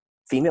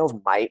females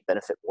might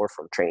benefit more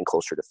from training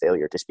closer to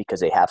failure just because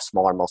they have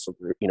smaller muscle,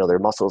 their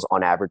muscles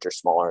on average are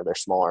smaller. They're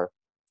smaller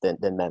than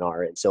men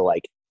are. And so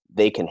like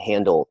they can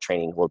handle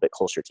training a little bit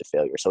closer to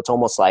failure. So it's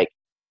almost like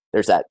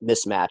there's that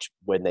mismatch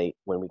when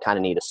we kind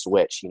of need a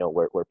switch,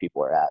 where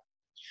people are at.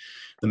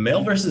 The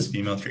male versus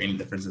female training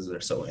differences are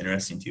so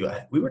interesting too.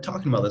 We were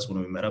talking about this when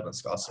we met up in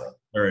Scottsdale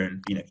or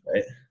in Phoenix,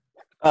 right?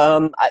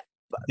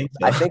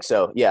 I think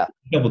so. Yeah.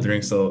 A couple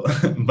drinks, so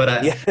but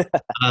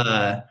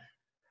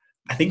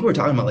I think we're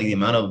talking about like the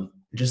amount of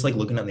just like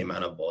looking at the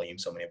amount of volume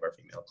so many of our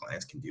female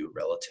clients can do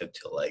relative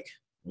to like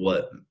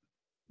what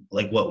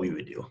we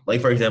would do.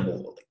 Like for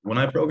example, like when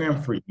I program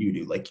for you,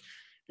 dude, like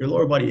your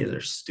lower body is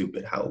are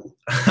stupid. How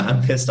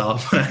I'm pissed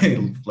off when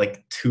I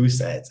like 2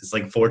 sets. It's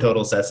like 4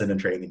 total sets in a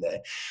training day.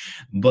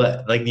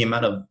 But like the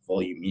amount of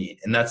volume you need,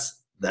 and that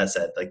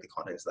said, like the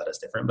context of that is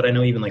different. But I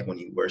know even like when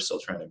you were still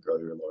trying to grow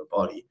your lower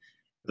body,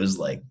 it was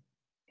like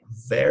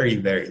very,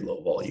 very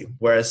low volume.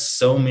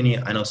 Whereas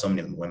I know so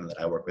many of the women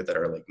that I work with that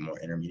are like more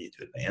intermediate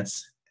to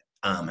advanced.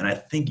 And I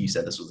think you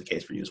said this was the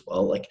case for you as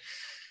well. Like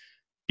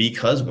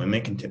because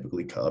women can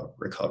typically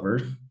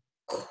recover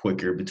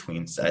quicker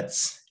between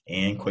sets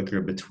and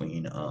quicker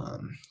between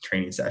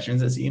training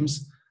sessions, it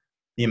seems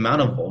the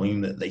amount of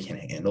volume that they can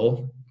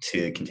handle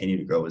to continue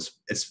to grow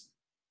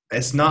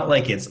it's not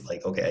like it's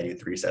like, okay, I do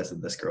 3 sets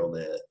and this girl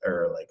did,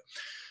 or like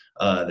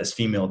this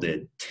female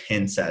did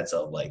 10 sets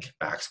of like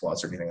back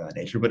squats or anything of that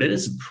nature, but there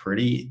is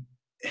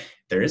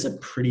a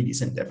pretty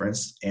decent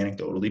difference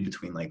anecdotally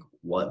between like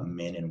what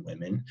men and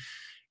women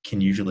can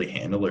usually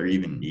handle or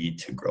even need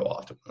to grow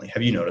optimally.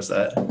 Have you noticed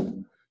that?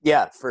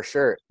 Yeah, for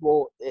sure.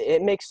 Well,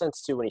 it makes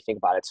sense too when you think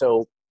about it.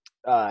 So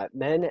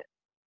men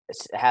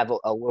have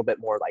a little bit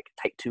more like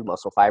type 2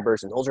 muscle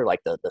fibers, and those are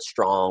like the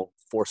strong,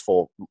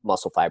 forceful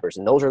muscle fibers,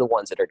 and those are the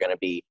ones that are going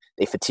to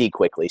they fatigue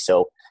quickly.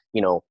 So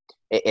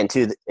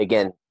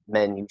again,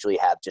 men usually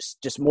have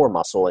just more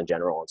muscle in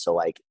general, and so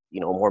like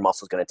more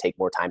muscle is going to take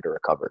more time to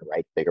recover,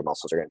 right? Bigger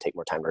muscles are going to take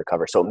more time to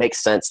recover. So it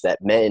makes sense that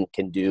men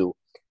can do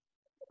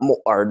more,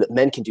 or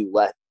men can do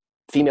less.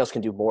 Females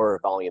can do more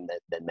volume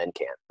than men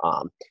can.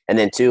 And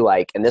then too,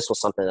 like, and this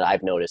was something that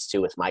I've noticed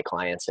too with my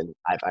clients, and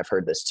I've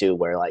heard this too,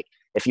 where like,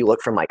 if you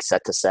look from like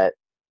set to set,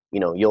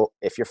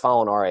 if you're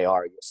following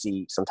RAR, you'll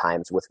see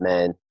sometimes with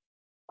men,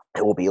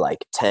 it will be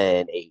like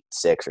 10, 8,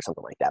 6 or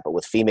something like that. But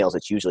with females,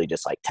 it's usually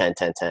just like 10,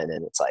 10, 10.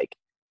 And it's like,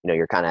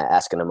 you're kind of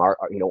asking them, are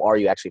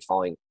you actually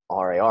following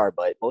RAR?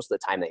 But most of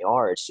the time they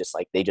are. It's just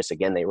like, they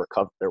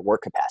recover, their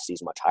work capacity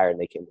is much higher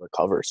and they can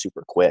recover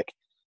super quick.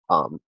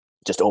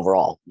 Just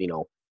overall,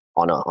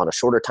 on a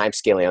shorter time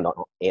scale and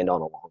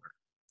on a longer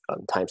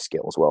time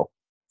scale as well.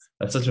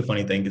 That's such a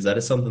funny thing because that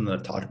is something that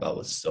I've talked about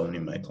with so many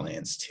of my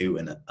clients too.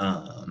 And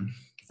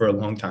for a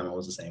long time, I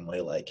was the same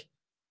way. Like,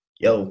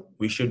 yo,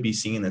 we should be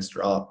seeing this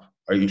drop.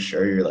 Are you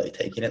sure you're like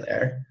taking it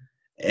there?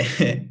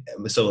 And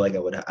so like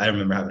I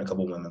remember having a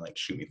couple of women like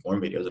shoot me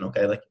form videos and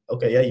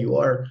okay, yeah, you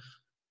are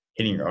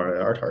hitting your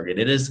RIR target.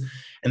 It is,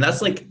 and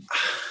that's like.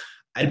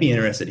 I'd be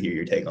interested to hear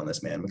your take on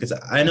this, man, because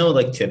I know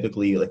like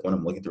typically like when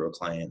I'm looking through a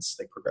client's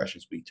like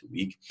progressions week to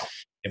week,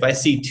 if I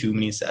see too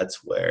many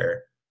sets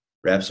where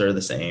reps are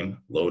the same,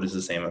 load is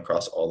the same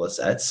across all the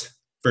sets,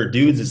 for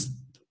dudes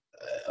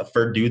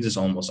it's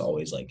almost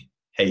always like,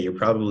 hey, you're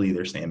probably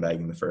either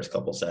sandbagging the first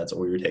couple sets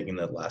or you're taking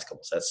the last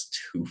couple sets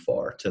too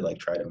far to like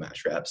try to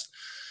match reps.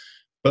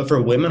 But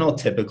for women, I'll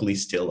typically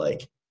still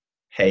like,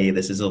 hey,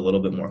 this is a little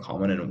bit more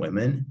common in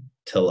women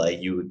to like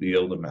you would be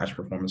able to match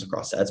performance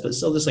across sets, but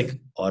still just like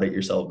audit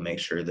yourself, make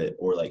sure that,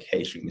 or like,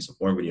 hey, shoot me some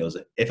form videos.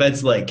 If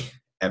it's like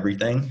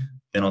everything,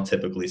 then I'll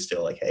typically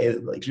still like, hey,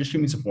 like just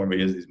shoot me some form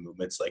videos of these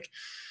movements. Like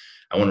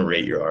I want to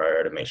rate your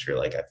RR to make sure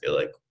like I feel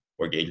like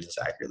we're gauging this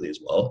accurately as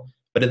well.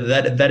 But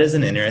that is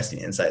an interesting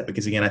insight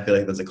because again, I feel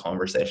like there's a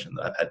conversation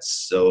that I've had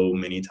so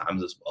many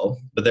times as well,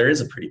 but there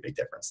is a pretty big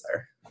difference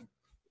there.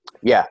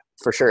 Yeah,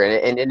 for sure.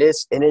 And it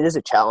is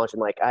a challenge.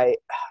 And like, I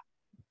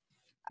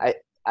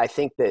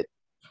think that,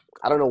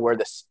 I don't know where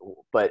this,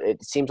 but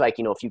it seems like,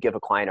 if you give a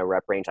client a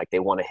rep range, like they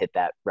want to hit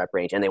that rep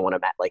range and they want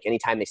to like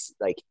anytime they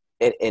like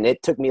it, and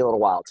it took me a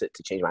little while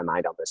to change my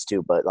mind on this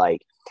too. But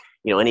like,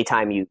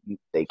 anytime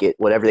they get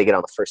whatever they get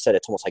on the first set,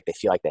 it's almost like they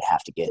feel like they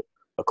have to get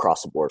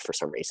across the board for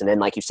some reason.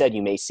 And like you said,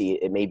 you may see,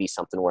 it may be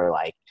something where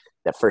like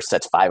that first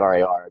set's 5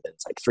 RIR, then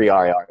it's like 3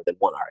 RIR, then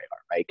 1 RIR,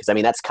 right? Because I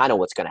mean, that's kind of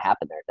what's going to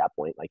happen there at that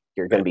point. Like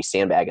you're going to be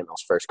sandbagging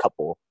those first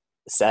couple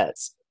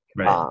sets.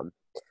 Right.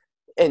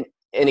 And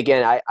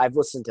again, I've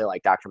listened to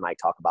like Dr. Mike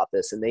talk about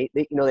this, and they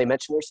they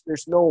mentioned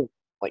there's no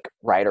like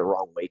right or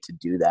wrong way to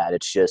do that.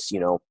 It's just,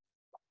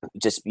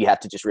 just you have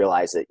to just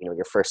realize that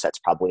your first set's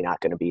probably not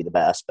going to be the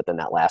best, but then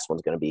that last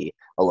one's going to be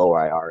a low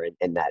IR,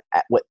 and that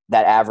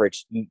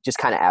average, you just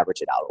kind of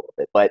average it out a little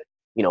bit. But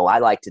I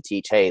like to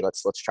teach, hey,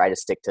 let's try to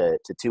stick to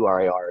 2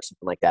 RIR or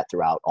something like that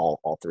throughout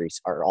all three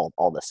or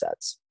all the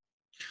sets.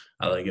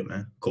 I like it,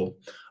 man. Cool.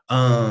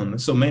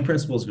 So main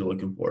principles you're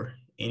looking for.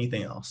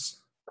 Anything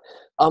else?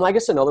 I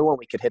guess another one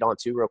we could hit on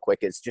too real quick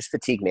is just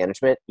fatigue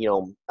management.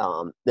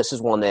 This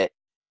is one that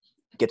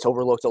gets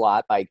overlooked a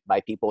lot by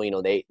people.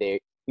 They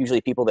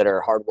usually people that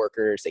are hard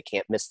workers, they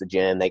can't miss the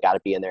gym. They got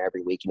to be in there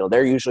every week.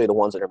 They're usually the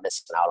ones that are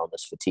missing out on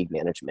this fatigue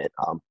management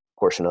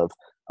portion of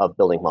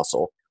building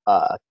muscle.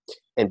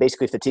 And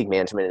basically fatigue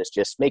management is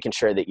just making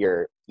sure that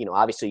you're,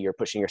 obviously you're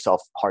pushing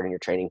yourself hard in your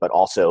training, but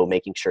also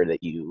making sure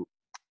that you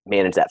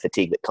manage that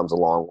fatigue that comes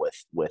along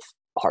with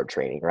hard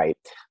training, right?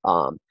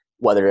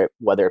 Whether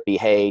it be,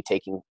 hey,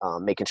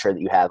 making sure that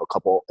you have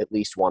at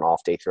least one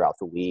off day throughout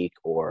the week,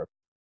 or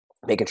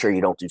making sure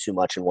you don't do too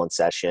much in one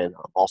session.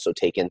 Also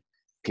taking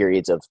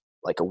periods of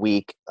like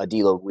a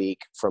deload week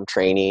from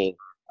training,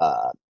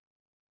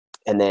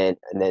 and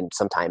then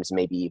sometimes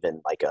maybe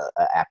even like a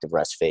active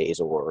rest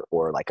phase,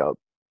 or like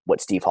what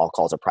Steve Hall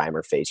calls a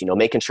primer phase.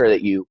 Making sure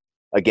that you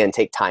again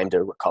take time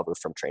to recover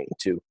from training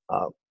too.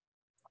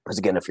 Because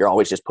again, if you're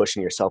always just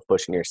pushing yourself,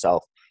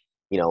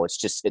 it's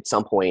just at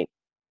some point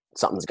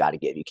something's got to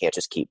give. You can't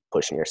just keep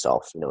pushing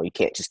yourself. You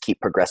can't just keep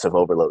progressive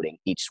overloading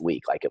each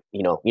week. Like,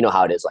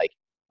 how it is. Like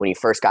when you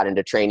first got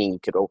into training, you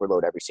could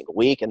overload every single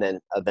week. And then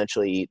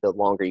eventually the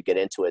longer you get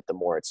into it, the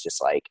more it's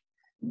just like,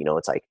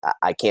 it's like,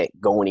 I can't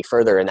go any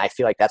further. And I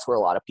feel like that's where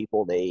a lot of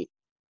people, they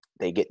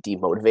get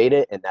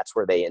demotivated, and that's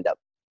where they end up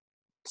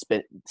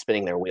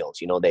spinning their wheels.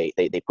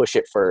 They push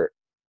it for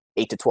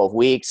 8 to 12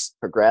 weeks,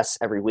 progress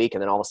every week,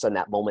 and then all of a sudden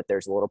that moment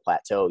there's a little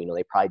plateau.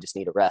 They probably just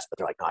need a rest, but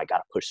they're like, no, I got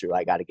to push through.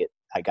 I got to get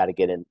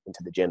into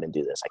the gym and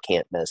do this. I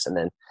can't miss. And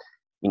then,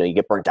 you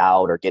get burnt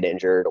out or get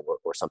injured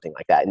or something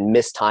like that. And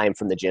miss time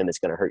from the gym is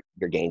going to hurt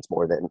your gains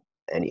more than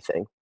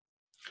anything.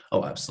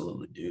 Oh,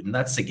 absolutely, dude. And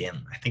that's,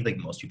 again, I think like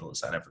most people that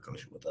sign up for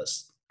coaching with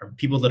us are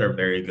people that are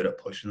very good at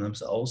pushing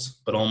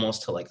themselves, but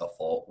almost to like a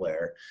fault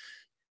where,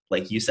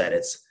 like you said,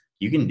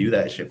 you can do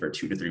that shit for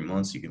 2 to 3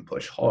 months. You can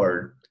push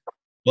hard,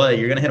 but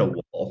you're going to hit a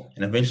wall,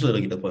 and eventually it'll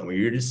get to the point where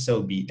you're just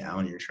so beat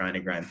down. You're trying to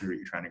grind through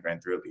it,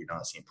 but you're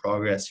not seeing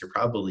progress. You're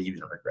probably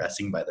even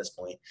regressing by this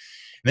point.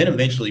 And then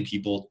eventually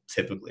people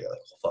typically are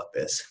like, well, fuck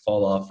this,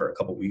 fall off for a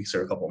couple weeks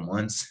or a couple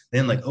months.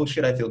 Then like, oh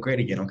shit, I feel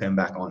great again. Okay, I'm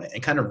back on it,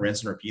 and kind of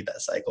rinse and repeat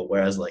that cycle.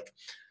 Whereas like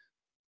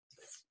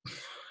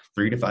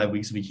 3 to 5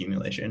 weeks of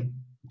accumulation,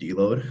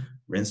 deload,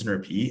 rinse and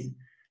repeat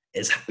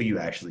is how you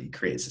actually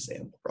create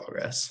sustainable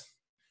progress.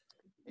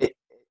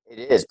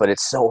 It is, but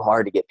it's so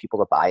hard to get people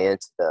to buy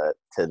into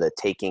the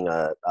taking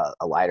a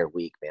lighter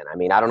week, man. I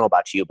mean, I don't know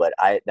about you, but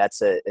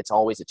it's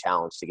always a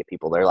challenge to get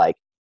people. They're like,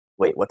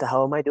 wait, what the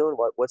hell am I doing?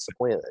 What's the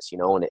point of this?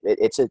 And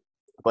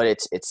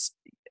it's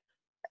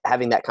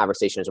having that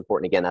conversation is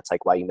important. Again, that's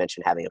like why you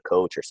mentioned having a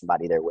coach or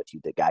somebody there with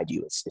you to guide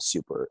you is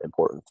super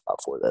important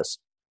for this.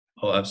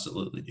 Oh,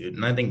 absolutely, dude.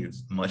 And I think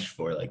it's much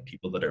for like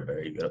people that are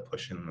very good at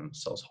pushing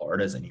themselves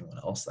hard as anyone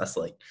else. That's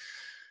like,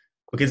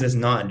 because it's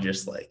not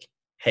just like,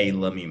 hey,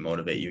 let me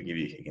motivate you and give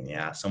you a kick in the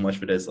ass. So much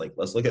of it is like,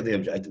 let's look at the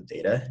objective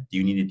data. Do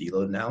you need to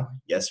deload now?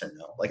 Yes or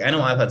no? Like, I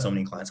know I've had so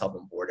many clients hop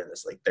on board and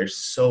it's like, they're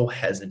so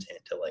hesitant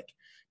to like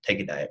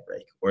take a diet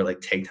break or like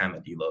take time to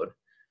deload.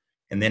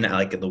 And then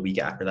like the week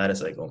after that,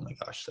 it's like, oh my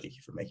gosh, thank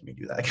you for making me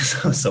do that, because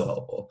that was so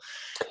helpful.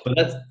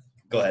 But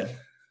go ahead.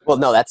 Well,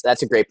 no,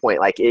 that's a great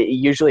point. Like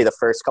usually the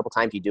first couple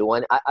times you do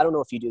one, I don't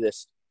know if you do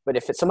this, but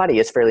if somebody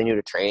is fairly new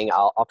to training,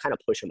 I'll kind of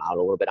push them out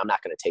a little bit. I'm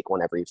not going to take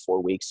one every 4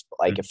 weeks.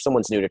 But like if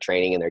someone's new to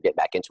training and they're getting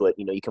back into it,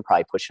 you can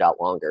probably push it out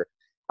longer.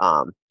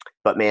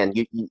 But man,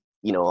 you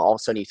all of a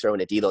sudden you throw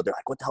in a deload, they're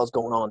like, what the hell's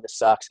going on? This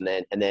sucks.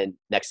 And then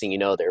next thing you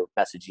know, they're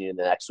messaging you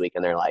the next week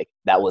and they're like,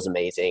 that was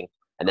amazing.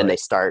 And then they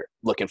start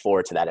looking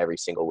forward to that every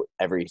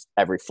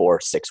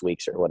 4-6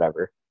 weeks or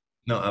whatever.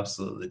 No,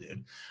 absolutely,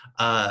 dude.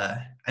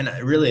 And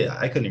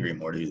I couldn't agree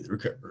more, dude.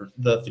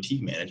 The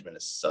fatigue management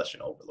is such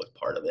an overlooked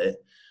part of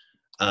it.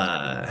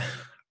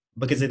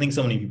 Because I think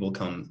so many people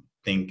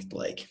think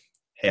like,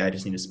 hey, I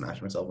just need to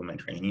smash myself in my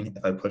training.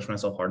 If I push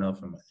myself hard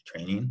enough in my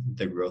training,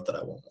 the growth that I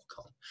want will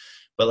come.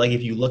 But like,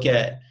 if you look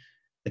at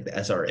like the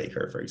SRA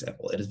curve, for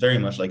example, it is very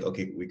much like,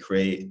 okay, we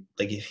create,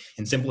 like,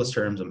 in simplest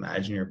terms,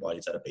 imagine your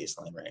body's at a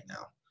baseline right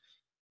now.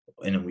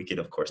 And we could,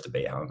 of course,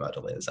 debate how I'm about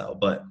to lay this out,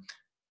 but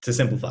to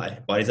simplify,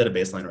 body's at a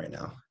baseline right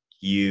now.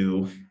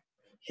 You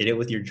hit it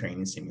with your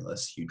training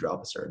stimulus, you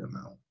drop a certain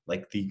amount.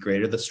 Like the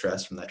greater the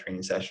stress from that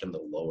training session, the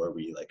lower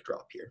we like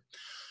drop here.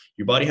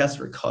 Your body has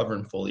to recover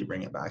and fully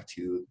bring it back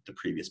to the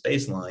previous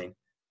baseline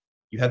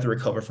you have to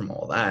recover from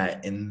all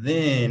that. And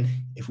then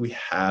if we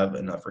have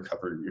enough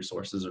recovery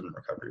resources and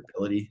recovery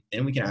ability,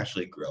 then we can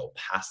actually grow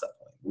past that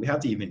point. We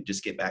have to even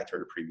just get back to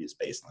our previous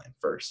baseline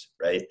first,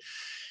 right?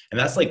 And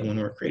that's like when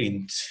we're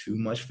creating too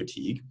much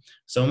fatigue.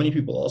 So many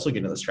people also get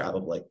into this trap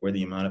of like where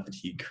the amount of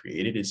fatigue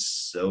created is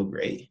so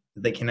great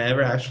that they can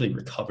never actually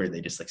recover.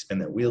 They just like spin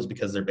their wheels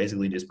because they're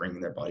basically just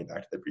bringing their body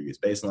back to the previous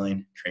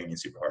baseline, training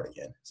super hard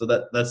again. So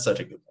that's such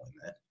a good point,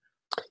 man.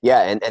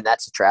 Yeah, and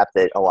that's a trap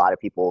that a lot of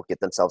people get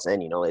themselves in.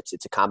 You know, it's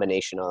a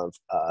combination of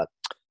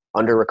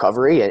under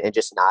recovery and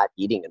just not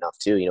eating enough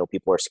too. You know,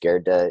 people are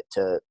scared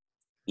to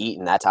eat,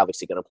 and that's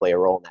obviously going to play a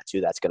role in that too.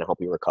 That's going to help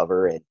you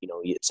recover, and you know,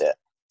 it's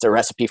a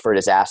recipe for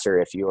disaster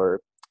if you're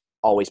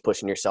always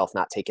pushing yourself,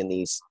 not taking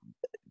these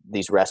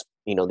rest,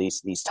 you know,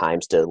 these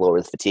times to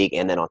lower the fatigue,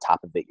 and then on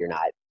top of it, you're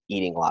not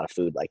eating a lot of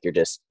food. Like you're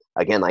just,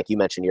 again, like you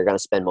mentioned, you're going to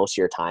spend most of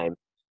your time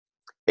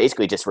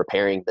basically just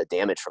repairing the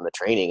damage from the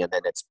training, and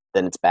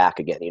then it's back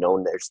again, you know,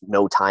 and there's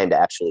no time to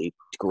actually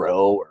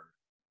grow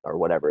or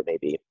whatever it may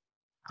be.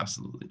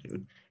 Absolutely,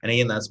 dude. And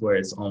again, that's where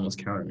it's almost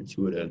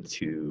counterintuitive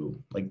to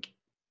like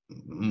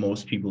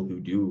most people who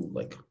do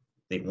like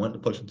they want to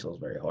push themselves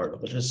very hard,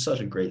 which is such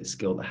a great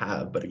skill to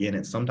have. But again,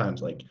 it's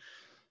sometimes like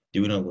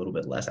doing a little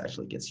bit less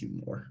actually gets you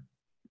more.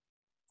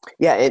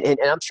 Yeah, and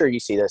I'm sure you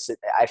see this.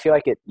 I feel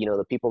like you know,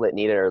 the people that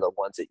need it are the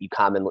ones that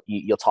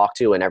you'll talk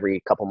to, and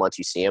every couple months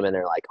you see them, and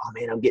they're like, "Oh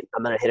man, I'm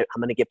gonna hit it.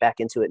 I'm gonna get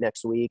back into it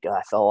next week.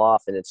 I fell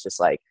off," and it's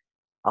just like,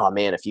 "Oh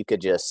man, if you could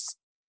just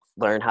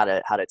learn how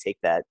to take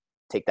that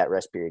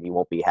rest period, you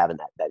won't be having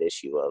that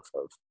issue of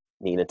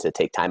needing to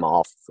take time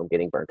off from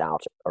getting burnt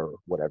out or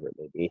whatever it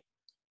may be."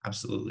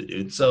 Absolutely,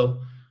 dude.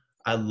 So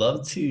I'd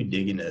love to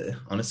dig into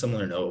on a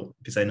similar note,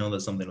 because I know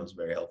that something that was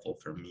very helpful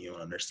for me when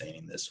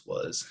understanding this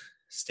was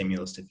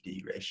stimulus to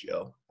fatigue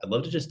ratio. I'd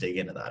love to just dig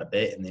into that a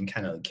bit and then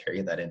kind of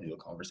carry that into a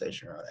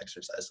conversation around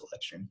exercise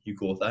selection. You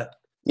cool with that?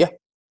 Yeah.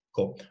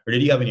 Cool. Or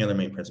did you have any other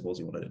main principles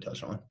you wanted to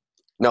touch on?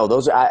 No,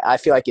 those are, I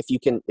feel like if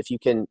you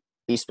can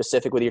be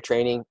specific with your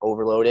training,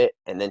 overload it,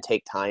 and then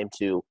take time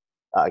to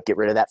get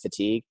rid of that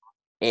fatigue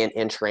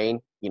and train,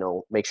 you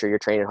know, make sure you're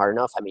training hard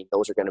enough. I mean,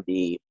 those are going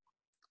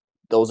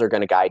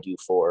to guide you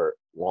for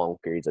long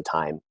periods of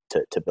time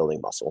to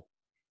building muscle.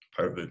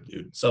 Perfect,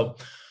 dude. So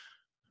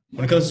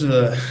when it comes to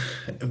the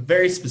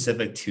very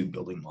specific to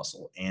building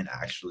muscle and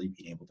actually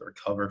being able to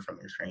recover from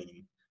your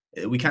training,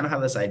 we kind of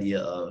have this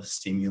idea of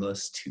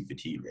stimulus to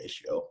fatigue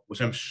ratio,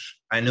 which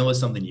I know is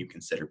something you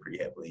consider pretty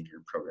heavily in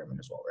your programming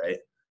as well, right?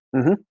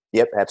 Mm-hmm.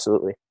 Yep,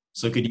 absolutely.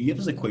 So could you give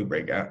us a quick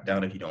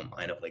breakdown, if you don't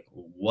mind, of like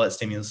what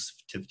stimulus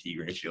to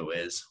fatigue ratio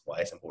is, why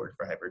it's important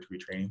for hypertrophy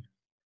training?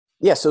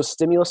 Yeah, so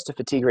stimulus to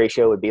fatigue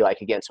ratio would be like,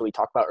 again, so we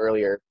talked about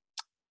earlier,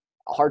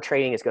 hard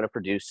training is going to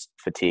produce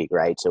fatigue,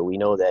 right? So we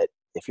know that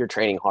if you're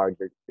training hard,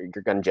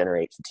 you're going to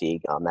generate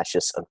fatigue. That's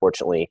just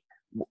unfortunately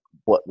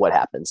what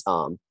happens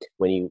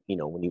when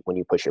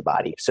you push your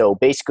body. So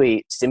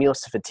basically,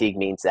 stimulus to fatigue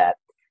means that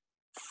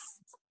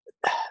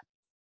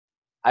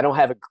I don't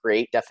have a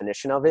great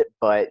definition of it,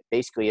 but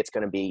basically it's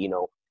going to be, you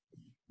know,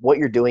 what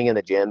you're doing in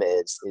the gym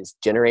is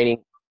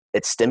generating,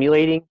 it's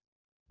stimulating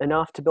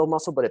enough to build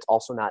muscle, but it's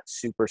also not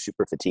super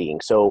fatiguing.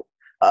 So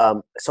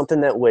something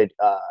that would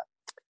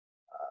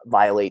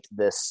violate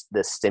this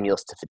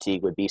stimulus to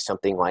fatigue would be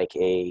something like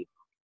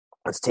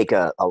let's take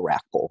a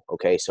rack pull.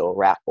 Okay, so a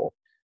rack pull,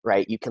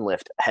 right? You can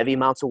lift heavy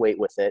amounts of weight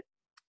with it,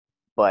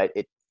 but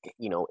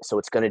so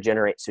it's going to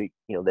generate, so you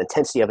know the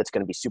intensity of it's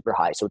going to be super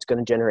high, so it's going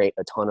to generate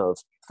a ton of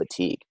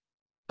fatigue,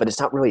 but it's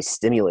not really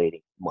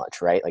stimulating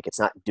much, right? Like it's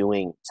not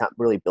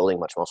really building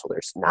much muscle.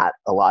 There's not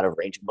a lot of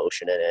range of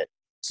motion in it.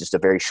 It's just a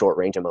very short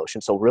range of motion.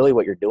 So really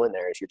what you're doing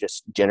there is you're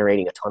just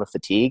generating a ton of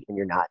fatigue and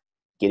you're not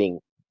getting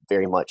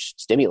very much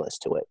stimulus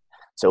to it.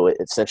 So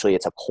essentially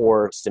it's a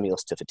poor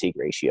stimulus to fatigue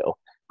ratio.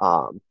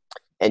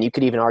 And you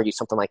could even argue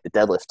something like the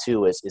deadlift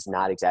too is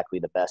not exactly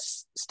the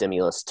best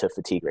stimulus to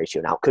fatigue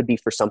ratio. Now it could be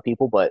for some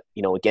people, but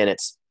you know, again,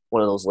 it's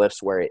one of those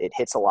lifts where it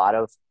hits a lot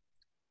of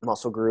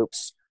muscle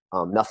groups,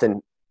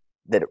 nothing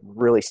that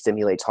really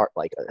stimulates heart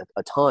like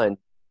a ton,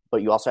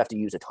 but you also have to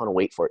use a ton of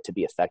weight for it to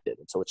be effective.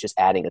 And so it's just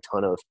adding a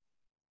ton of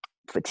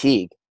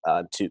fatigue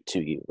to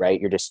you,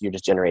 right? You're just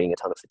generating a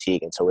ton of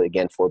fatigue. And so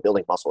again, for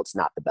building muscle, it's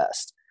not the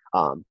best.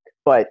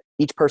 But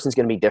each person's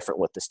going to be different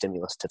with the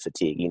stimulus to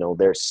fatigue. You know,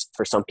 there's,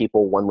 for some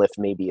people, one lift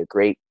may be a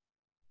great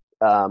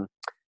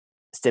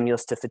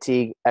stimulus to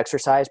fatigue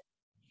exercise,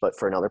 but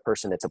for another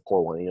person, it's a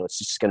poor one. You know, it's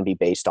just going to be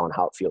based on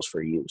how it feels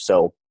for you.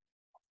 So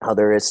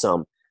there is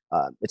some,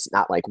 it's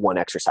not like one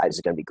exercise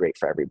is going to be great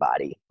for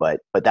everybody, but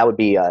that would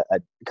be a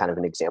kind of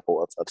an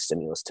example of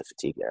stimulus to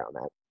fatigue there on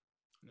that.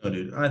 No,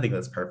 dude, I think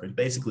that's perfect.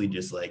 Basically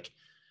just like,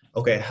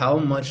 okay, how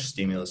much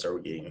stimulus are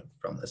we getting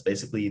from this?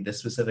 Basically, this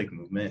specific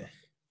movement,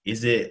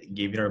 is it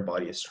giving our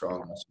body a strong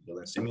muscle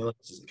building stimulus?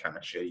 Is it kind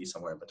of shitty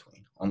somewhere in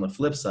between? On the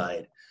flip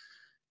side,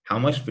 how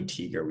much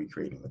fatigue are we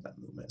creating with that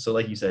movement? So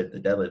like you said, the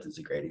deadlift is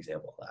a great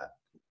example of that.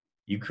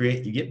 You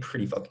get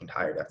pretty fucking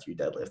tired after you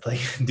deadlift.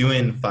 Like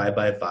doing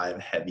 5x5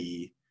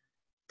 heavy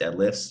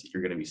deadlifts,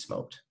 you're going to be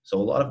smoked. So a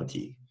lot of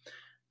fatigue.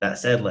 That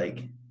said,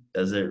 like,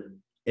 does it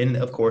and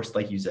of course,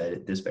 like you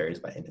said, this varies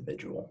by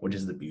individual, which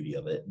is the beauty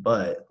of it.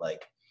 But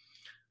like,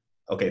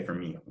 okay, for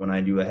me, when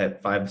I do a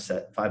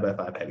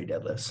 5x5 heavy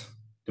deadlifts,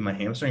 do my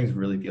hamstrings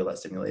really feel that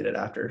stimulated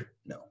after?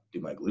 No.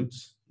 Do my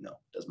glutes? No.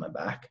 Does my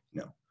back?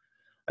 No.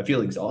 I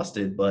feel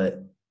exhausted,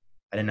 but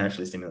I didn't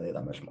actually stimulate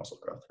that much muscle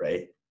growth,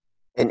 right?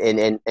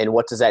 And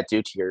what does that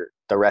do to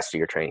the rest of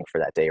your training for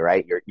that day,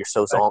 right? You're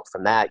so zonked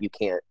from that, you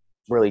can't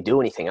really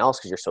do anything else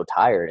because you're so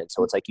tired. And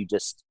so it's like you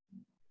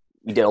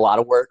did a lot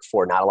of work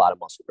for not a lot of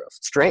muscle growth.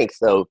 Strength,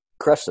 though,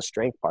 crush the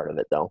strength part of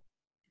it, though.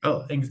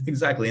 Oh,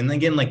 exactly. And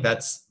again, like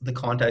that's the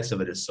context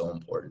of it is so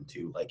important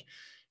too. Like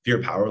if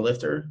you're a power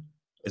lifter,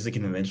 is a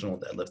conventional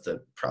deadlift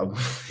probably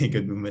a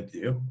good movement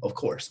to do? Of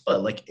course.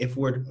 But like if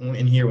we're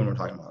in here when we're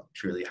talking about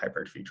purely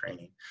hypertrophy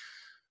training,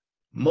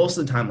 most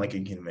of the time, like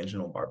a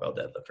conventional barbell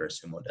deadlift or a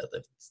sumo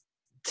deadlift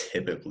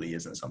typically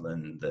isn't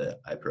something that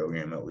I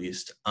program, at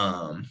least.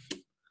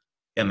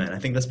 Yeah, man, I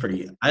think that's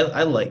pretty,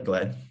 I like, go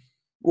ahead.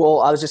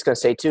 Well, I was just going to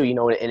say too,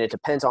 and it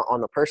depends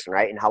on the person,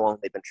 right? And how long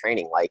they've been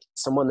training. Like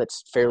someone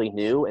that's fairly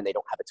new and they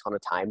don't have a ton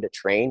of time to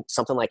train,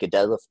 something like a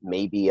deadlift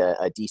may be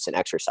a decent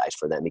exercise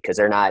for them because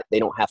they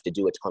don't have to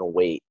do a ton of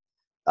weight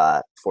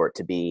for it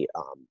to be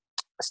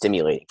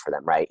stimulating for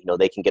them, right?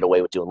 They can get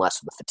away with doing less,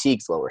 so the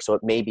fatigue's lower. So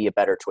it may be a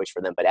better choice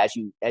for them. But as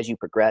you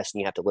progress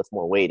and you have to lift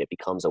more weight, it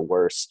becomes a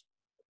worse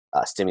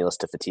stimulus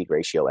to fatigue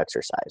ratio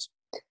exercise.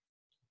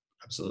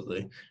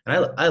 Absolutely.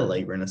 And I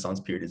like Renaissance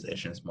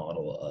periodization's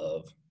model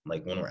of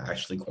like when we're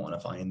actually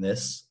quantifying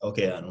this.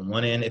 Okay, on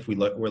one end, if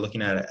we're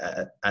looking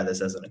at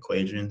this as an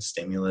equation,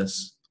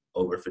 stimulus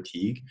over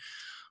fatigue.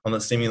 On the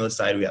stimulus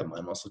side, we have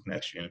mind muscle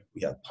connection,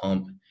 we have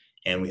pump,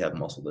 and we have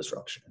muscle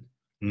disruption.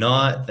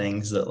 Not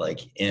things that like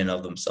in and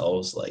of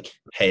themselves, like,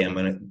 hey, am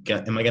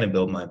I gonna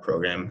build my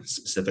program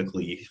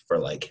specifically for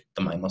like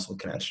the mind muscle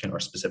connection or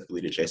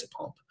specifically to chase a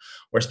pump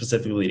or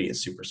specifically to get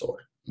super sore?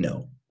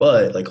 No.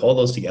 But like all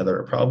those together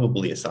are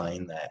probably a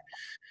sign that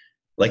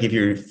like if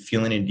you're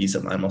feeling a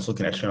decent mind muscle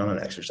connection on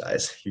an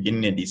exercise, you're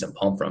getting a decent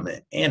pump from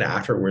it. And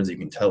afterwards you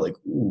can tell like,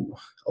 ooh,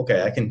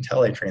 okay, I can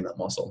tell I trained that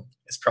muscle.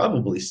 It's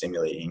probably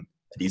stimulating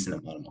a decent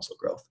amount of muscle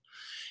growth.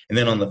 And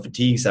then on the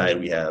fatigue side,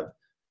 we have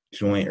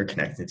joint or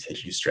connective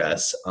tissue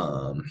stress,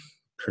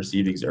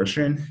 perceived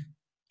exertion,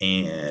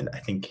 and I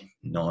think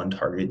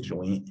non-target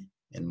joint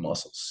and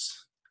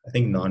muscles. I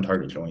think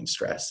non-target joint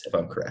stress, if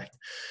I'm correct.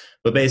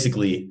 But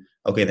basically,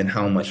 okay, then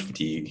how much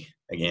fatigue?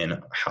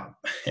 Again,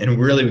 and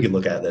really we could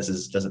look at this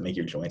as, does it make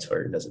your joints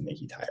hurt? Does it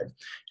make you tired?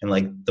 And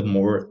like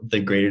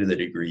the greater the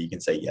degree you can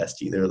say yes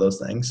to either of those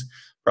things,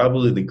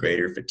 probably the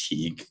greater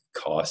fatigue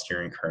cost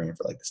you're incurring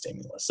for like the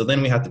stimulus. So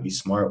then we have to be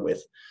smart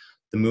with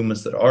the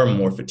movements that are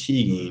more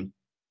fatiguing.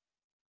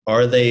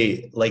 Are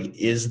they like,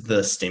 is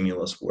the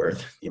stimulus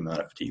worth the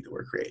amount of fatigue that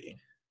we're creating?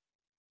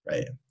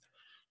 Right.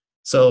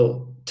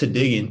 So to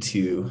dig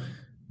into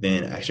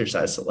then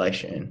exercise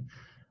selection,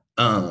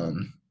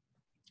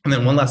 and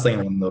then one last thing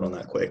I want to note on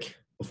that quick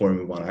before we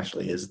move on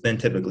actually is then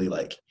typically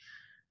like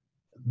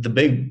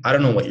I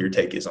don't know what your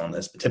take is on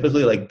this, but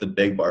typically like the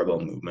big barbell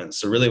movements.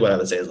 So really what I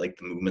would say is like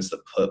the movements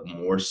that put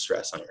more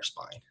stress on your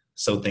spine.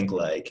 So think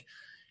like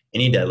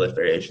any deadlift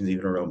variations,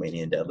 even a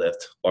Romanian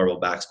deadlift, barbell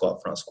back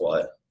squat, front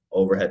squat,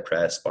 overhead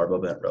press,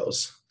 barbell bent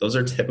rows. Those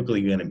are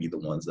typically going to be the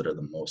ones that are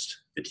the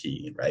most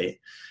fatiguing, right?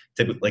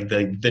 Typically, like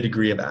the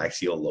degree of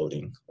axial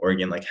loading, or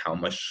again, like how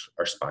much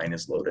our spine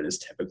is loaded is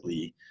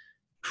typically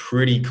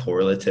pretty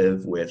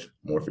correlative with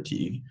more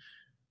fatigue.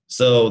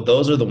 So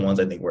those are the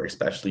ones I think where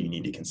especially you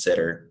need to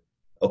consider,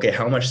 okay,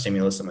 how much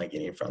stimulus am I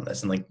getting from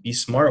this? And like be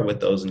smart with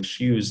those and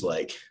choose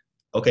like,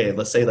 okay,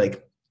 let's say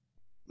like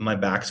my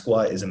back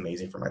squat is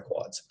amazing for my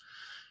quads.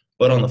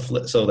 But on the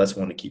flip, so that's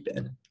one to keep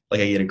in. Like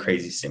I get a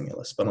crazy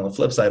stimulus. But on the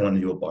flip side, when I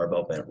do a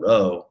barbell bent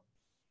row,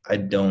 I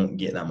don't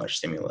get that much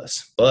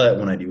stimulus. But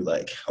when I do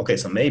like, okay,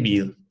 so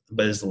maybe,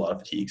 but it's a lot of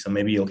fatigue. So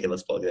maybe, okay,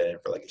 let's plug that in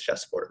for like a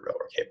chest supported row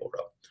or cable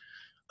row.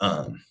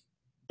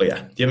 But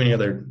yeah, do you have any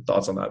other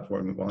thoughts on that before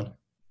we move on?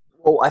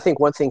 Well, I think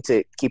one thing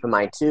to keep in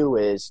mind too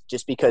is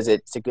just because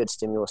it's a good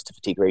stimulus to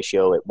fatigue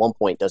ratio at one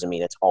point doesn't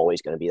mean it's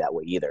always going to be that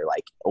way either.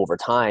 Like over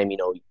time,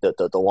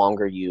 the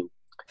longer you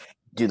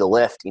do the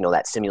lift,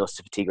 that stimulus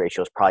to fatigue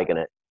ratio is probably going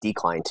to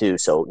decline too.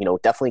 So,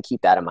 definitely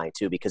keep that in mind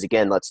too, because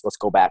again, let's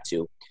go back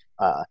to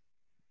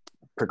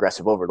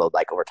progressive overload.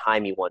 Like over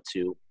time, you want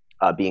to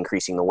be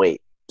increasing the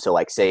weight. So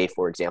like say,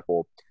 for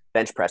example,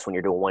 bench press, when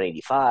you're doing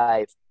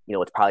 185,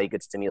 it's probably a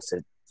good stimulus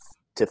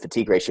to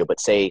fatigue ratio, but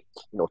say,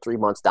 3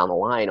 months down the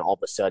line, all of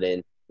a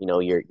sudden,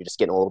 you're just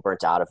getting a little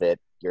burnt out of it.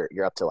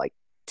 You're up to like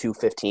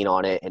 215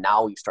 on it, and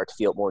now you start to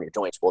feel it more in your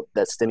joints. Well,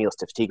 the stimulus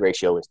to fatigue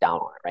ratio is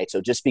down on it, right?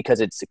 So just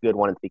because it's a good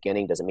one at the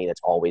beginning doesn't mean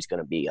it's always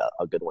going to be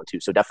a good one too.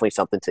 So definitely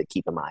something to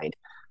keep in mind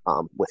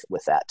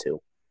with that too.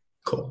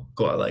 Cool.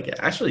 I like it.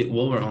 Actually,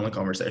 while we're on the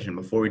conversation,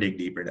 before we dig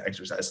deeper into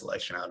exercise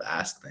selection, I would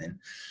ask then,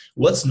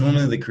 what's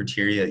normally the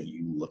criteria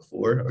you look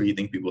for or you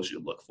think people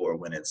should look for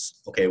when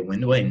it's, okay, when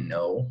do I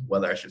know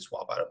whether I should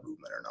swap out a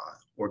movement or not,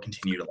 or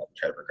continue to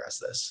try to progress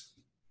this?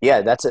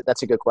 Yeah, that's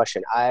a good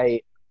question.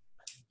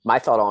 My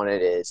thought on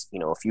it is,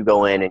 if you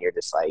go in and you're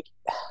just like,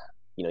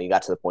 you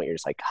got to the point you're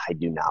just like, I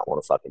do not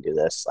want to fucking do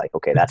this. Like,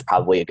 okay, that's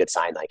probably a good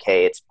sign. Like,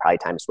 hey, it's probably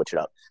time to switch it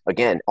up.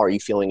 Again, are you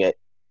feeling it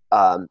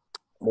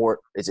more?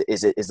 Is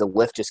the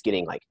lift just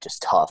getting like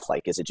just tough?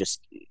 Like, is it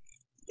just,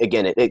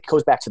 again, it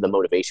goes back to the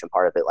motivation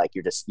part of it. Like,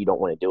 you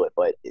don't want to do it,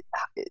 but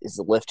is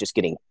the lift just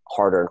getting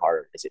harder and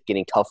harder? Is it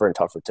getting tougher and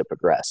tougher to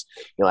progress?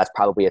 That's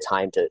probably a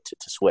time to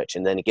switch.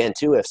 And then again,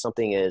 too, if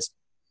something is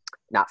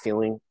not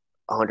feeling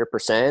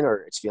 100%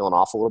 or it's feeling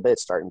off a little bit,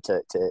 starting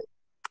to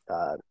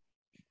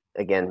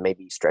again,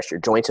 maybe stress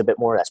your joints a bit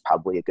more, that's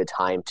probably a good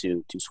time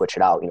to switch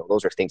it out.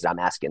 Those are things that I'm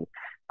asking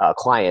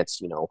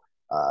clients,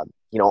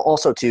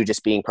 also too,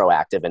 just being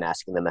proactive and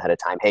asking them ahead of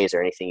time, hey, is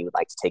there anything you would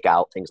like to take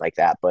out, things like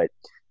that. But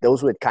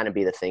those would kind of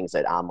be the things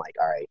that I'm like,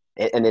 all right.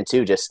 And then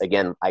too, just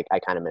again, I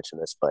kind of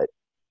mentioned this, but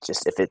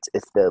just if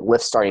the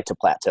lift's starting to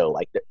plateau,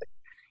 like,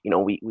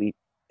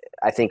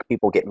 I think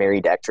people get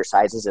married to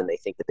exercises and they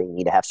think that they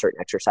need to have certain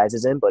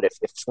exercises in, but if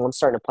someone's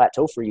starting to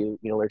plateau for you,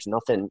 there's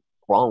nothing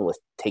wrong with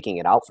taking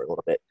it out for a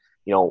little bit.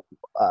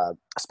 A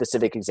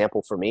specific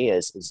example for me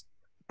is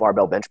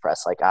barbell bench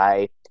press. Like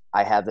I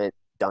haven't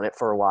done it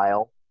for a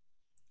while,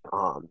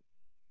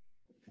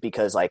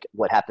 because like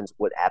what happens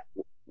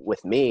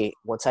with me,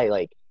 once I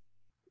like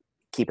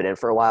keep it in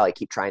for a while, I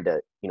keep trying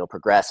to,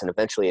 progress. And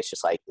eventually it's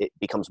just like, it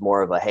becomes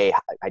more of a, hey,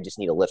 I just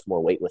need to lift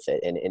more weight with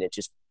it. And it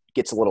just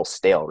gets a little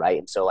stale. Right.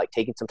 And so like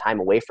taking some time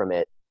away from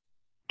it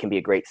can be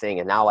a great thing.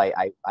 And now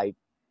I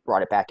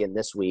brought it back in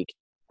this week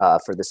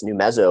for this new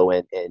mezzo.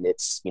 And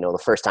it's,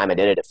 the first time I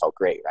did it, it felt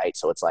great. Right.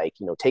 So it's like,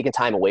 taking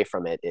time away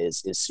from it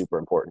is super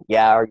important.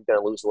 Yeah. Are you going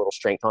to lose a little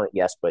strength on it?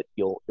 Yes. But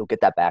you'll get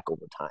that back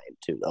over time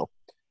too, though.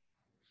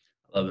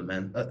 Love it,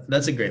 man.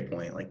 That's a great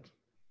point. Like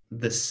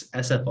this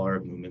SFR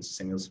of movements to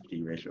single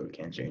fatigue ratio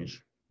can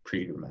change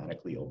pretty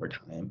dramatically over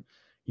time.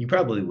 You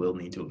probably will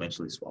need to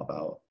eventually swap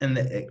out. And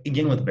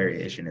again, with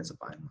variation, it's a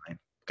fine line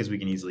because we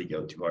can easily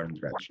go too hard in the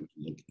direction to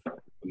make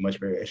much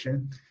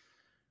variation.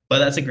 But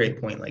that's a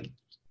great point. Like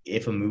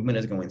if a movement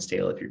is going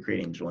stale, if you're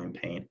creating joint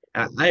pain,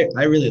 I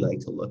really like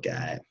to look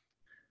at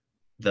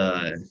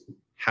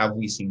have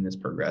we seen this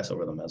progress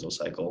over the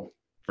mesocycle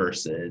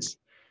versus,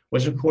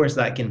 which of course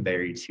that can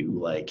vary too.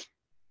 Like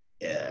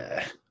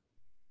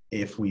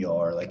if we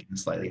are like in a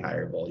slightly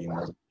higher volume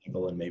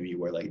and maybe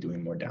we're like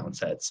doing more down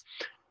sets,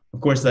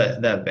 of course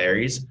that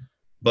varies,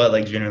 but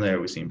like generally I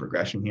was seeing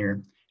progression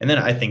here. And then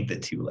I think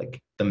that too,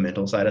 like the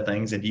mental side of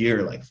things, if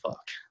you're like, fuck,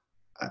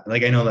 I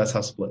know that's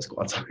how split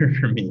squats are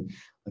for me.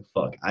 Like,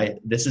 fuck,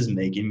 this is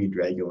making me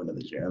dread going to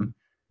the gym.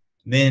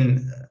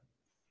 Then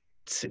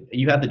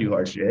you have to do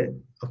hard shit,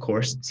 of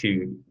course,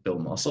 to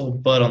build muscle.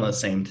 But on the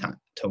same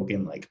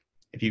token, like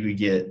if you could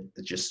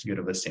get just good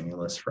of a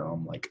stimulus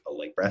from like a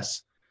leg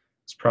press,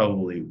 it's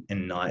probably,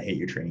 and not hit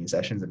your training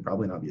sessions and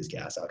probably not be as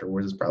gas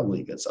afterwards, is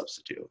probably a good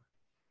substitute.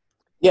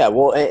 Yeah,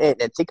 well, and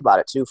think about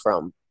it too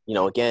from,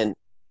 again,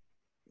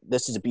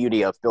 this is the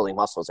beauty of building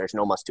muscles. There's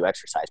no must-do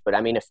exercise. But,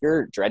 I mean, if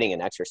you're dreading an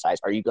exercise,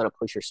 are you going to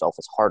push yourself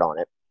as hard on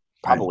it?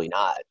 Probably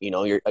not.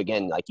 You're,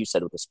 again, like you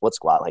said with the split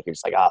squat, like you're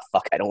just like,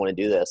 fuck, I don't want to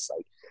do this.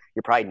 Like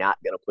you're probably not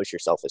going to push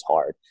yourself as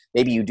hard.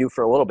 Maybe you do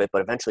for a little bit,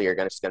 but eventually you're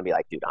just going to be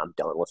like, dude, I'm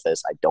done with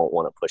this. I don't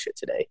want to push it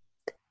today.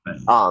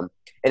 Right.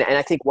 And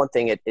I think one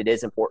thing it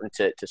is important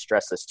to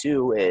stress this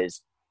too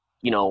is,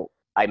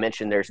 I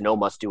mentioned there's no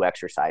must-do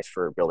exercise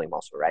for building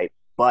muscle, right?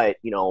 But,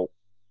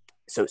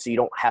 so you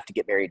don't have to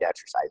get married to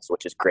exercise,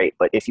 which is great.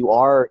 But if you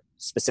are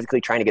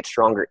specifically trying to get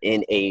stronger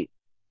in a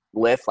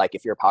lift, like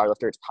if you're a power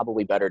lifter, it's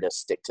probably better to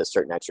stick to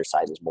certain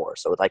exercises more.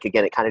 So like,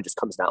 again, it kind of just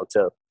comes down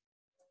to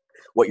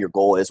what your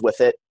goal is with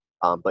it.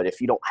 But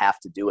if you don't have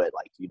to do it,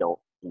 like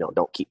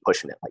don't keep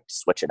pushing it, like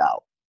switch it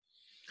out.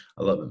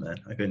 I love it, man.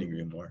 I couldn't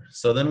agree more.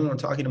 So then when we're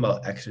talking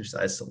about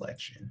exercise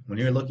selection, when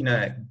you're looking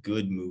at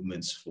good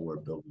movements for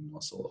building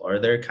muscle, are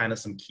there kind of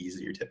some keys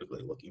that you're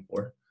typically looking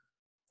for?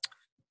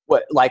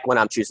 What, like when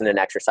I'm choosing an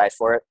exercise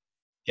for it?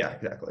 Yeah,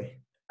 exactly.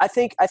 I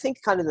think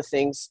kind of the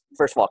things,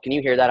 first of all, can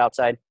you hear that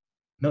outside?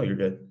 No, you're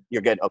good.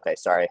 You're good. Okay.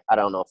 Sorry. I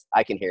don't know if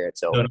I can hear it.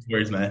 So no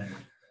worries, man.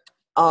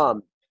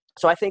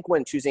 So I think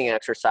when choosing an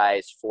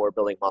exercise for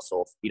building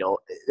muscle,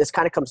 this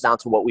kind of comes down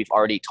to what we've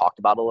already talked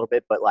about a little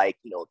bit, but like,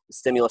 the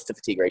stimulus to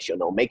fatigue ratio,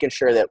 making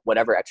sure that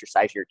whatever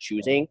exercise you're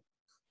choosing,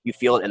 you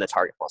feel it in the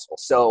target muscle.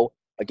 So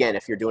again,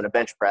 if you're doing a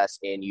bench press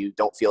and you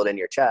don't feel it in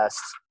your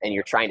chest and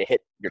you're trying to hit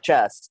your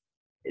chest,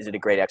 is it a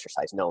great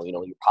exercise? No,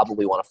 you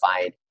probably want to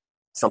find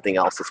something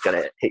else that's going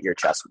to hit your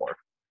chest more.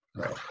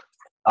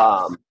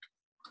 Right.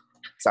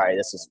 Sorry,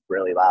 this is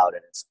really loud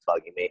and it's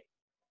bugging me.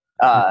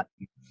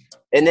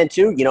 And then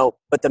too,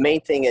 but the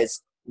main thing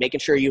is making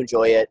sure you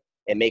enjoy it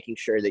and making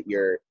sure that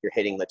you're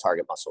hitting the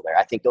target muscle there.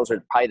 I think those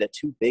are probably the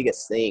two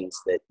biggest things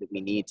that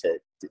we need to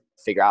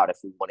figure out if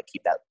we want to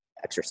keep that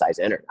exercise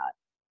in or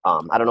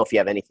not. I don't know if you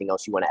have anything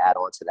else you want to add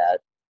on to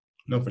that.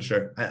 No, for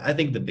sure. I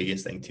think the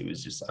biggest thing too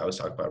is just, I always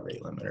talk about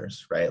rate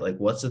limiters, right? Like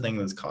what's the thing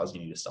that's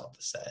causing you to stop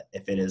the set?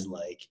 If it is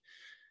like,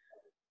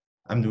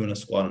 I'm doing a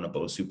squat on a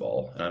Bosu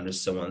ball and I'm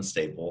just so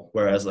unstable.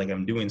 Whereas like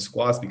I'm doing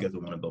squats because I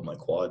want to build my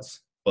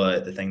quads.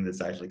 but the thing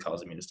that's actually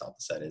causing me to stop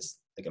the set is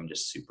like I'm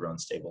just super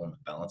unstable and the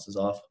balance is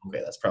off.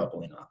 Okay, that's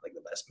probably not like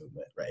the best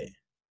movement, right?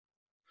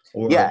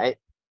 Or Yeah.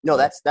 No,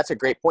 that's a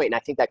great point. And I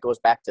think that goes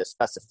back to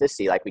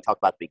specificity, like we talked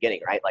about at the beginning,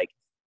 right? Like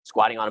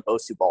squatting on a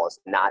Bosu ball is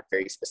not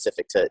very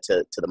specific to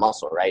the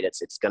muscle, right? It's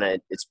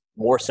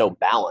more so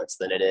balance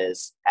than it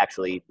is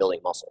actually building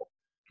muscle.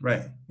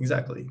 right,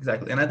 exactly.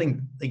 And I think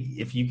like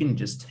if you can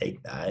just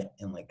take that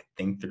and like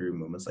think through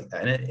movements like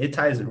that, and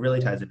it really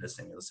ties into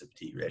stimulus to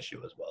fatigue ratio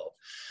as well.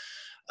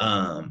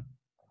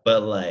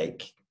 But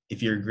like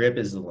if your grip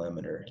is the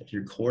limiter, if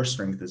your core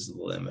strength is the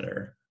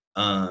limiter,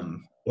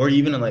 or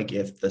even like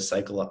if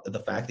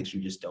the fact that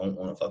you just don't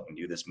want to fucking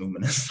do this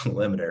movement is the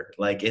limiter,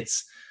 like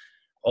it's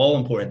all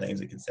important things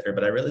to consider.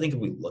 But I really think if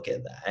we look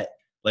at that,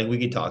 like we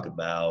could talk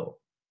about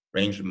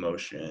range of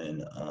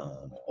motion,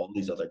 all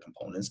these other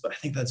components, but I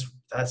think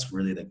that's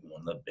really like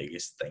one of the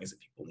biggest things that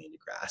people need to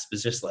grasp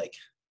is just like,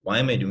 why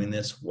am I doing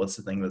this? What's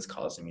the thing that's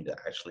causing me to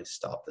actually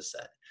stop the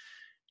set?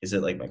 Is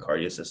it like my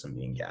cardio system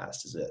being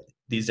gassed? Is it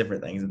these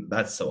different things? And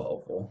that's so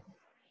helpful.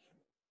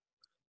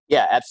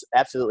 Yeah,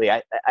 absolutely.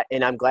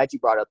 And I'm glad you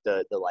brought up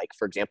the like,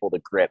 for example, the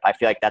grip. I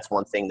feel like that's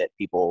one thing that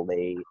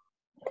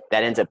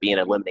that ends up being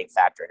a limiting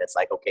factor. And it's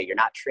like, okay, you're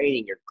not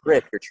training your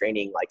grip. You're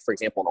training, like, for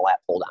example, in a lat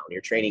pull down,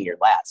 you're training your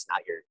lats,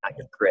 not your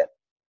grip.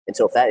 And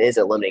so if that is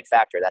a limiting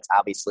factor, that's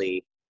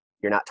obviously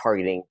you're not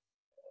targeting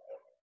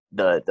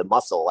the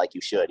muscle like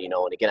you should,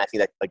 And again, I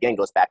think that again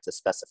goes back to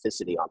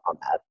specificity on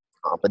that.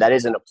 But that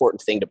is an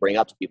important thing to bring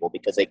up to people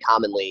because they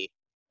commonly,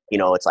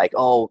 it's like,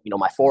 oh,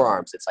 my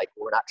forearms. It's like,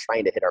 we're not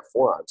trying to hit our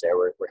forearms there.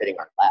 We're hitting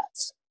our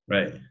lats.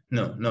 Right.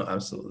 No,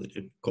 absolutely,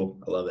 dude. Cool.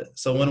 I love it.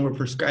 So when we're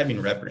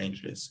prescribing rep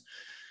ranges,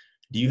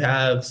 do you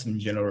have some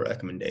general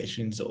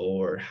recommendations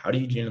or how do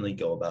you generally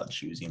go about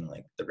choosing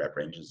like the rep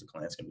ranges the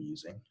client's going to be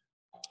using?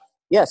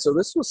 Yeah. So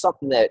this was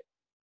something that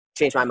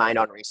changed my mind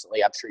on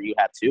recently. I'm sure you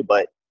have too,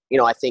 but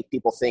I think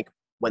people think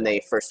when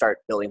they first start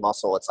building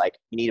muscle, it's like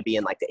you need to be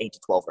in like the 8 to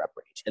 12 rep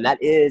range. And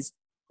that is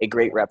a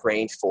great rep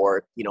range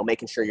for,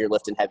 making sure you're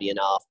lifting heavy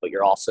enough, but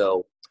you're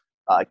also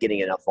getting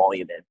enough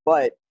volume in.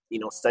 But,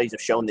 studies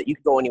have shown that you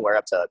can go anywhere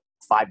up to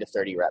 5 to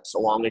 30 reps, so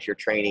long as you're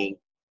training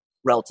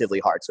relatively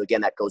hard. So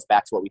again, that goes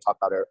back to what we talked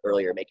about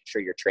earlier, making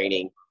sure you're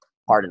training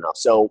hard enough.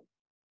 So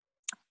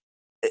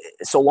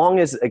long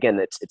as, again,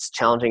 it's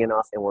challenging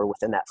enough and we're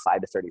within that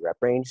 5 to 30 rep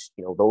range,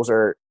 those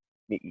are,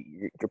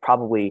 you're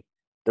probably,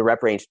 the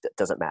rep range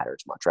doesn't matter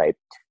as much, right?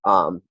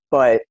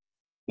 But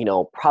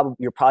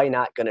you're probably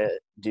not going to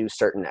do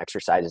certain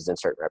exercises in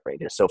certain rep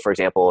ranges. So for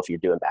example, if you're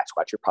doing back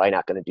squats, you're probably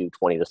not going to do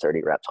 20 to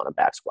 30 reps on a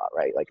back squat,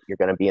 right? Like you're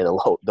going to be in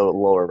the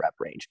lower rep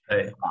range.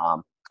 Right.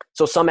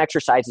 So some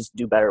exercises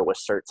do better with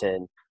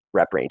certain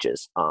rep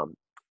ranges.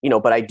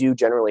 But I do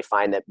generally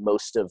find that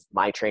most of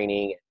my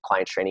training,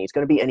 clients training, is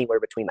going to be anywhere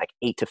between like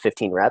 8 to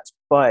 15 reps,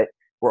 but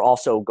we're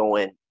also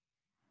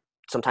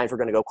sometimes we're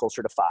going to go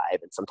closer to 5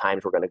 and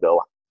sometimes we're going to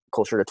go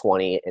closer to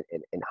 20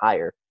 and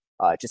higher.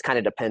 It just kind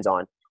of depends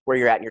on where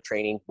you're at in your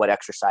training, what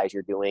exercise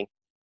you're doing,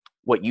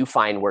 what you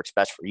find works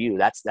best for you.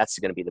 That's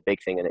going to be the big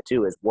thing in it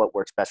too, is what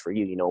works best for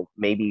you.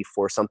 Maybe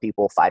for some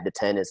people 5 to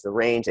 10 is the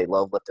range. They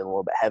love lifting a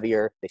little bit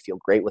heavier. They feel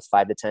great with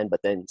 5 to 10,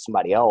 but then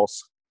somebody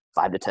else,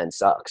 5 to 10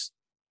 sucks.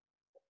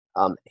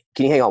 Can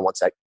you hang on one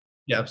sec?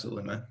 Yeah,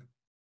 absolutely, man.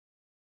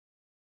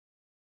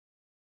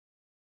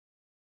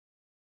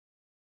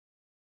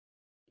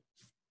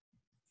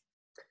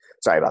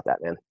 Sorry about that,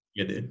 man.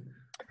 Yeah, dude.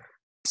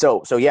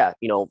 So yeah,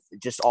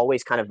 just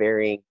always kind of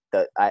varying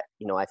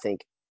I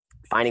think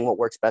finding what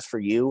works best for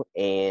you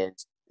and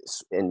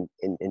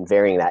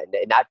varying that,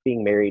 and not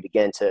being married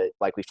again to,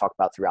 like we've talked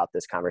about throughout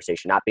this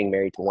conversation, not being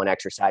married to one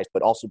exercise,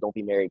 but also don't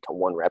be married to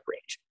one rep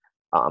range.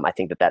 I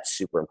think that's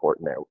super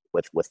important there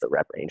with the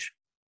rep range.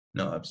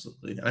 No,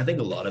 absolutely. And I think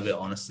a lot of it,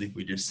 honestly, if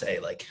we just say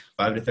like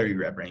 5 to 30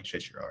 rep range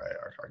fits your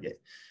RIR target,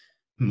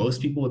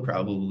 most people would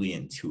probably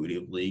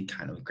intuitively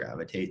kind of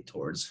gravitate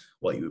towards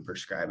what you would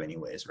prescribe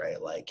anyways,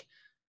 right? Like,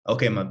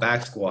 okay, my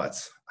back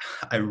squats,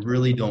 I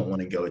really don't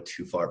want to go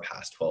too far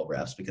past 12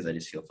 reps because I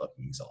just feel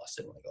fucking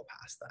exhausted when I go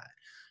past that.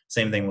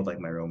 Same thing with like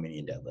my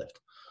Romanian deadlift.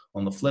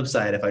 On the flip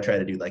side, if I try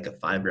to do like a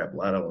 5 rep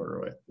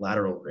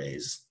lateral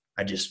raise,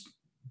 I just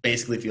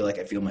basically feel like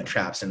I feel my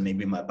traps and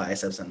maybe my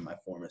biceps and my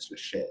form is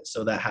just shit.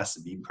 So that has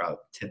to be probably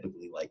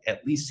typically like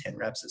at least 10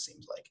 reps, it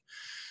seems like.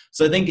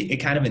 So I think it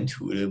kind of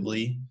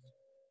intuitively,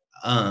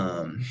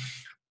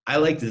 I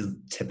like to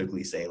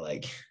typically say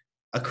like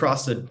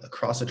across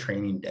a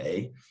training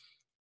day,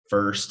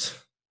 first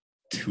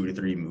 2 to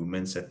 3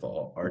 movements, if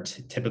all are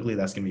typically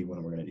that's going to be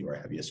when we're going to do our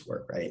heaviest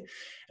work, right?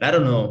 And I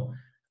don't know,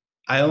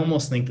 I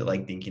almost think that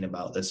like thinking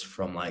about this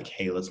from like,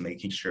 hey, let's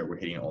making sure we're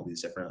hitting all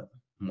these different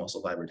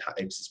muscle fiber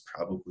types is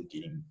probably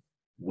getting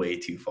way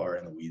too far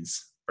in the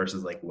weeds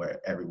versus like where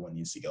everyone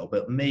needs to go.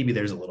 But maybe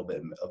there's a little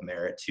bit of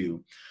merit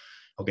to,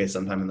 okay,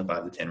 sometime in the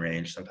 5 to 10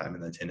 range, sometime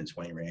in the 10 to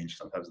 20 range,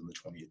 sometimes in the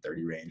 20 to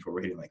 30 range, where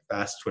we're hitting like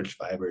fast twitch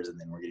fibers and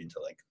then we're getting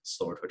to like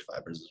slower twitch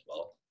fibers as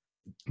well.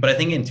 But I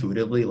think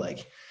intuitively,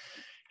 like,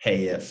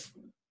 hey, if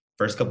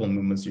first couple of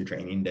movements of your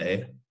training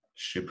day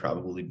should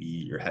probably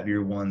be your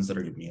heavier ones that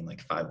are going to be in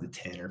like 5 to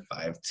 10 or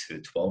 5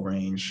 to 12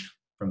 range.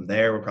 From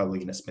there, we're probably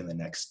going to spend the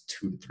next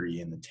 2 to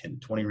 3 in the 10 to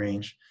 20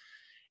 range.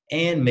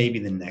 And maybe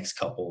the next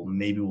couple,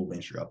 maybe we'll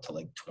venture up to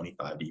like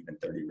 25 to even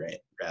 30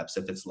 reps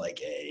if it's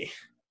like a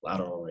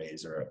lateral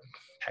raise or a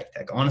pec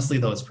tech. Honestly,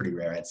 though, it's pretty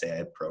rare. I'd say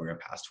I program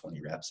past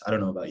 20 reps. I don't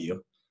know about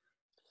you.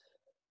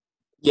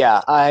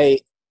 Yeah, I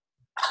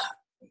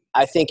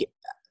think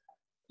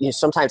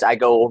sometimes I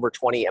go over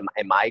 20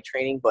 in my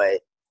training, but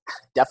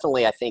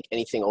definitely I think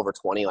anything over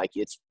 20, like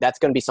that's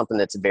going to be something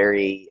that's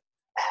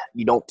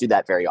you don't do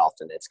that very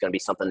often. It's going to be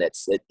something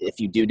if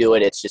you do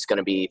it, it's just going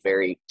to be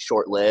very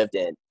short lived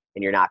and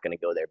you're not going to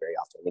go there very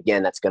often. And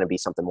again, that's going to be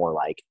something more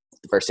like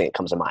the first thing that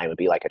comes to mind would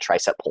be like a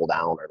tricep pull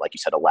down or like you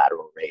said, a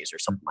lateral raise or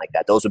something like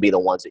that. Those would be the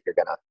ones that you're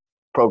going to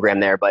program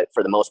there. But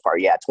for the most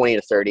part, 20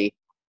 to 30,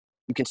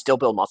 you can still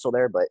build muscle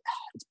there, but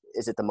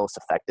is it the most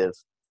effective?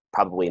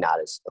 Probably not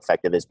as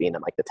effective as being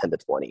in like the 10 to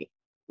 20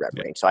 rep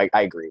range. So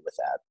I agree with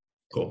that.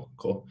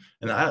 Cool.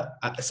 And I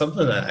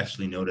something that I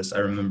actually noticed, I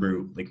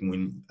remember like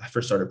when I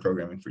first started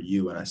programming for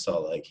you and I saw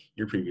like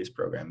your previous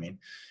programming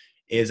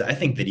is I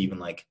think that even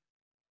like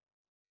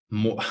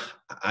more,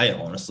 I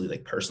honestly,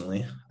 like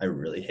personally, I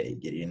really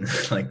hate getting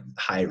like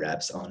high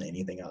reps on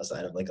anything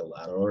outside of like a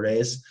lateral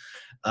raise.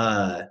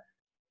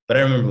 But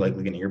I remember like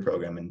looking at your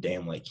program and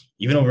damn, like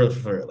even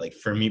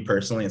for me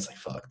personally, it's like,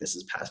 fuck, this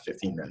is past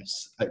 15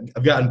 reps.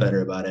 I've gotten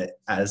better about it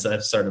as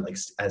I've started like,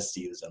 as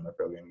Steve has done my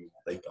program,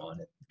 like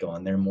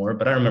gone there more.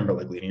 But I remember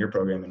like leading your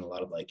program in a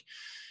lot of like,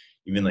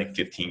 even like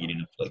 15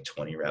 getting up to like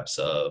 20 reps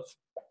of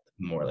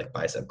more like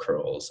bicep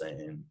curls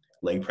and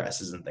leg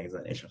presses and things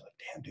of that nature. I was like,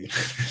 damn,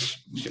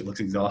 dude, shit looks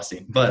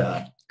exhausting.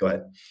 But go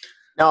ahead.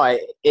 No,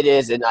 it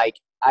is. And like,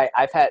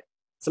 I've had,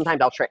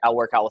 sometimes I'll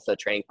work out with a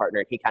training partner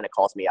and he kind of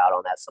calls me out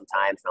on that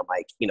sometimes. And I'm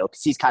like,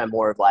 cause he's kind of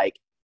more of like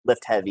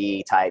lift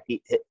heavy type.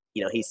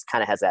 He's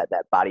kind of has that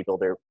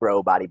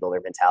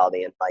bodybuilder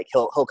mentality. And like,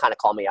 he'll kind of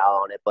call me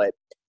out on it. But,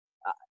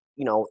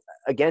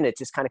 again, it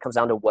just kind of comes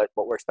down to what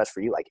works best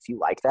for you. Like if you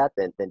like that,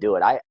 then do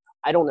it.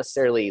 I don't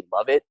necessarily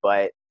love it,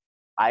 but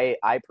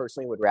I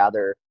personally would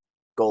rather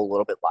go a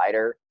little bit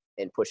lighter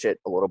and push it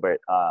a little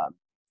bit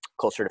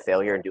closer to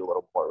failure and do a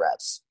little more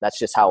reps. That's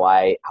just how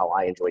I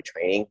enjoy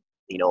training.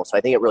 So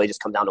I think it really just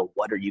comes down to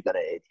what are you going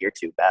to adhere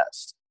to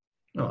best.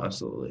 No,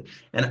 absolutely.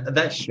 And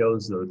that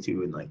shows though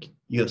too. And like,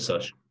 you have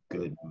such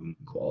good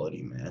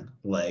quality, man.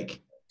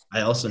 Like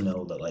I also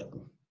know that like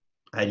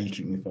I had you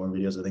shoot me form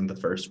videos, I think the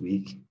first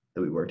week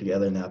that we worked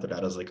together. And after that,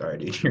 I was like, all right,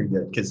 dude, you're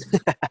good. Cause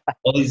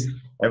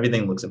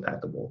everything looks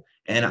impeccable.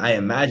 And I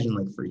imagine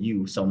like for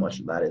you, so much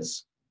of that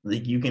is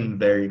like, you can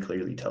very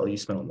clearly tell you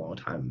spent a long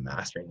time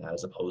mastering that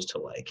as opposed to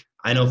like,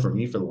 I know for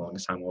me, for the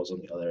longest time, I was on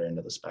the other end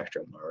of the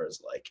spectrum where it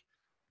was like,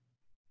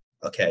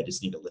 okay, I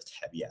just need to lift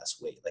heavy ass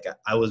weight. Like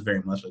I was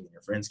very much like in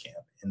your friend's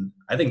camp. And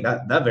I think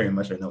that very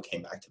much I know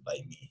came back to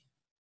bite me.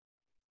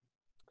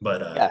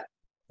 But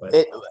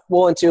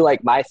and two,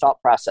 like my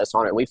thought process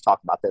on it, we've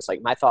talked about this,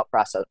 like my thought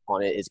process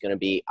on it is going to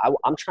be,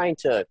 I'm trying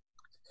to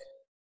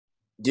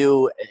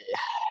do,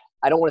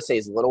 I don't want to say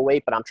as little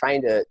weight, but I'm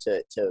trying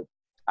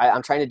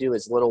I'm trying to do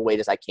as little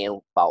weight as I can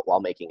while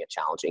making it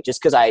challenging.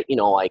 Just because I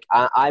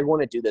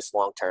want to do this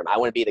long term. I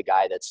want to be the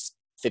guy that's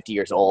 50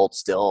 years old,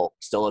 still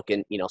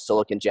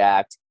looking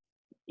jacked.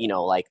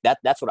 Like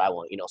that's what I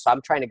want. So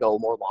I'm trying to go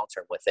more long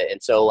term with it.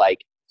 And so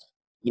like,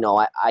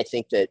 I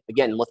think that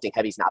again, lifting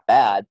heavy is not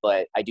bad,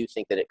 but I do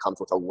think that it comes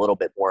with a little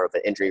bit more of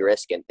an injury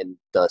risk, and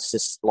the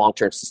long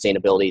term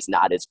sustainability is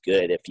not as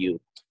good if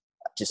you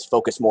just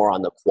focus more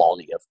on the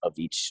quality of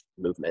each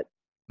movement.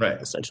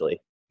 Right. Essentially.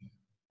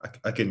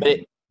 I can.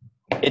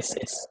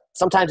 It's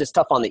sometimes it's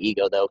tough on the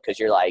ego though, because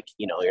you're like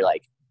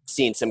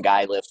seeing some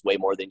guy lift way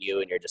more than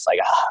you, and you're just like,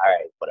 all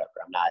right, whatever.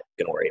 I'm not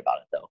gonna worry about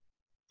it though.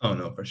 Oh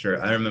no, for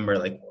sure. I remember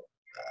like,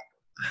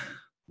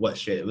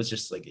 it was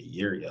just like a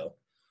year ago.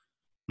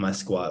 My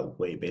squat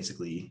weight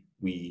basically,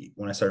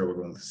 when I started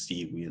working with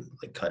Steve, we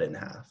like cut it in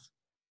half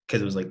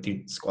because it was like,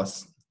 dude,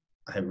 squats.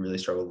 I really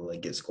struggled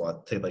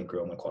to like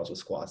grow my quads with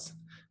squats.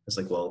 It's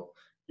like, well,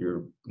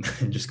 you're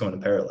just going to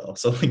parallel.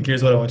 So like,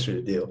 here's what I want you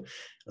to do.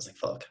 I was like,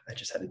 fuck, I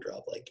just had to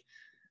drop like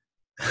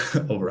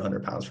over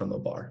 100 pounds from the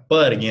bar.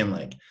 But again,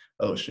 like,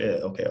 oh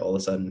shit, okay, all of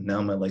a sudden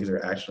now my legs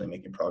are actually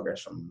making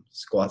progress from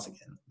squats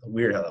again.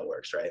 Weird how that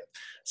works, right?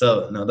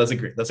 So no, that's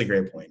a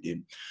great point,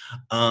 dude.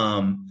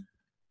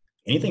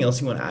 Anything else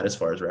you want to add as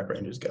far as rep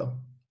ranges go?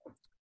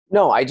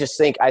 No, I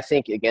think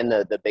again,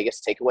 the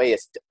biggest takeaway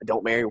is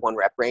don't marry one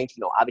rep range.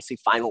 Obviously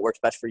find what works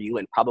best for you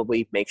and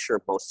probably make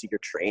sure most of your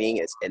training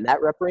is in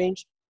that rep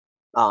range.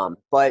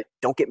 But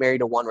don't get married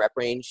to one rep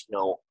range,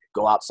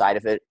 go outside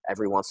of it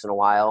every once in a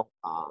while.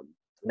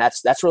 And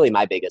that's really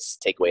my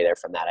biggest takeaway there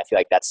from that. I feel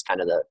like that's kind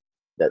of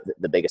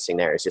the biggest thing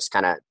there is just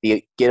kind of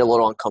get a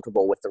little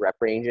uncomfortable with the rep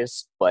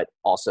ranges, but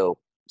also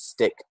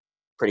stick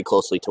pretty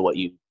closely to what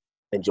you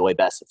enjoy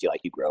best and feel like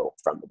you grow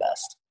from the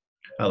best.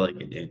 I like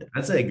it, dude.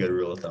 I'd say a good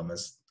rule of thumb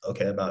is,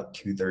 okay, about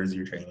 2/3 of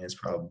your training is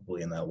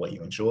probably in that what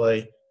you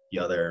enjoy. The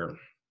other,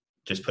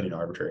 just putting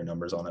arbitrary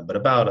numbers on it, but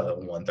about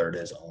 1/3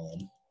 is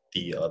on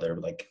the other,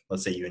 like,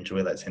 let's say you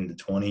enjoy that 10 to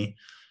 20,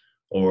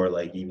 or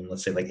like even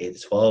let's say like 8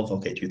 to 12.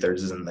 Okay, 2/3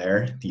 is in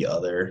there. The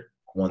other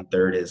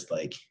 1/3 is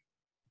like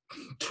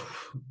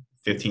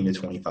 15 to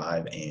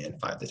 25 and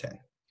 5 to 10.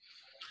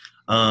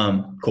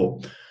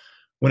 Cool.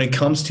 When it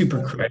comes to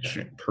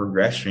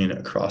progression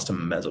across a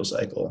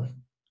mesocycle,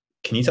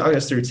 can you talk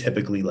us through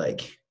typically,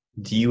 like,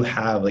 do you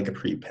have like a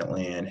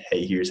pre-plan,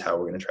 hey, here's how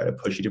we're going to try to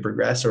push you to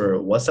progress,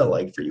 or what's that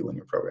like for you when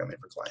you're programming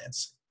for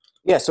clients?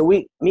 Yeah. So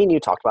me and you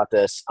talked about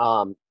this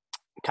kind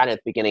of at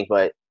the beginning,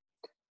 but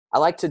I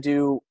like to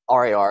do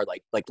RAR,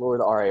 like lower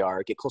the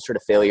RAR, get closer to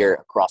failure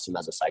across the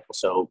mesocycle.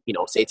 So,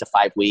 say it's a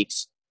 5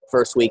 weeks.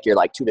 First week, you're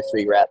like 2 to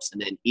 3 reps,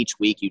 and then each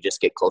week you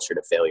just get closer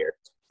to failure.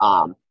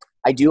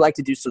 I do like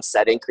to do some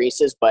set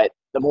increases, but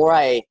the more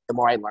I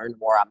learn, the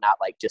more I'm not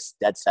like just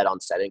dead set on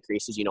set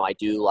increases. I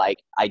do like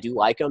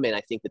them, and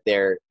I think that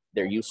they're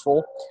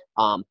useful.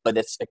 But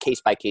it's a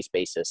case by case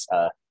basis.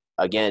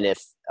 Again,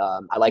 if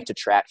I like to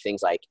track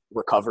things like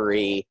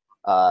recovery,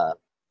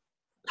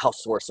 how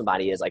sore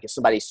somebody is. Like if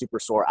somebody's super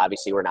sore,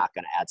 obviously we're not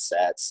going to add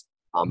sets.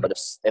 But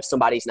if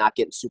somebody's not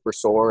getting super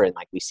sore, and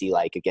like we see,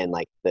 like, again,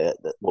 like the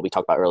what we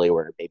talked about earlier,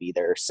 where maybe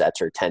their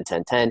sets are 10,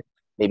 10, 10,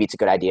 maybe it's a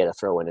good idea to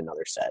throw in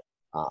another set.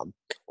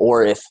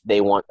 Or if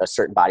they want a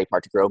certain body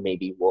part to grow,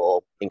 maybe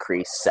we'll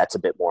increase sets a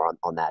bit more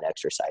on that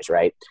exercise,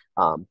 right?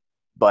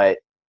 But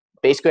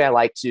basically I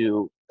like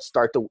to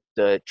start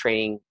the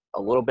training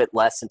a little bit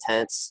less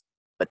intense,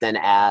 but then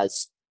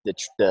as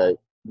the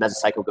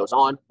mesocycle goes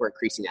on, we're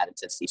increasing that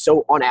intensity.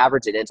 So on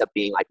average, it ends up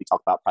being, like we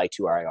talked about, probably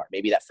 2 RIR.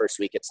 Maybe that first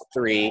week it's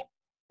 3,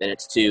 then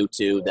it's 2,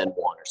 2, then 1,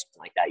 or something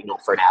like that,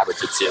 for an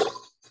average of 2.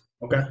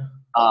 Okay.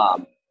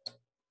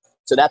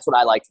 So that's what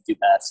I like to do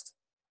best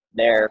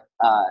there.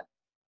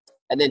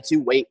 And then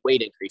 2 weight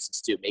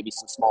increases too, maybe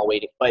some small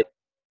weight, but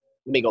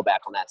let me go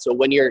back on that. So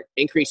when you're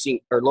increasing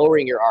or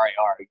lowering your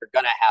RIR, you're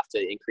going to have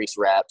to increase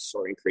reps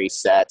or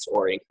increase sets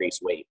or increase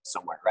weight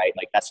somewhere, right?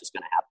 Like that's just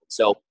going to happen.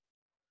 So,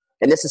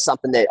 and this is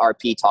something that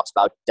RP talks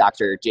about,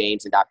 Dr.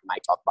 James and Dr.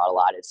 Mike talk about a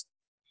lot, is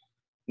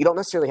you don't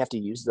necessarily have to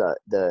use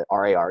the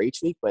RIR each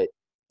week, but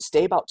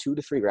stay about 2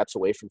 to 3 reps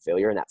away from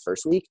failure in that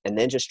first week, and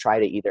then just try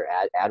to either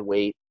add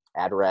weight,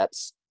 add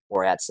reps,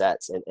 or add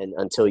sets, and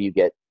until you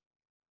get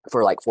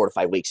for like 4 to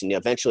 5 weeks. And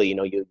eventually,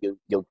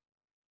 you'll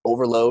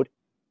overload,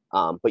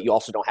 but you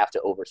also don't have to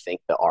overthink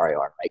the RIR,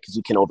 right? Because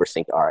you can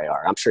overthink the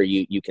RIR. I'm sure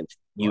you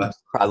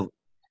probably,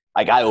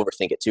 like, I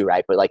overthink it too,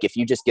 right? But like if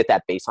you just get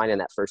that baseline in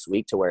that first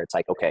week to where it's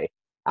like, okay,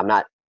 I'm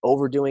not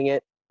overdoing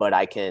it, but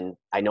I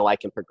know I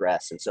can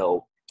progress. And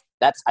so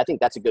I think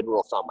that's a good rule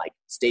of thumb. Like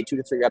stay 2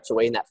 to 3 reps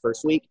away in that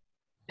first week,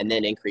 and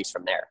then increase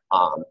from there.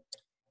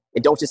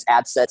 And don't just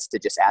add sets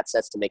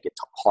to make it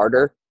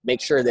harder.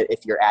 Make sure that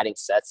if you're adding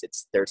sets,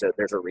 there's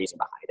a reason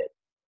behind it.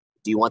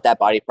 Do you want that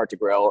body part to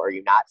grow? Or are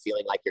you not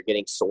feeling like you're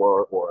getting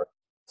sore or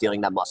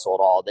feeling that muscle at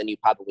all? Then you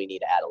probably need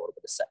to add a little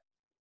bit of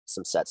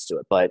some sets to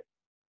it. But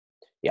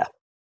yeah.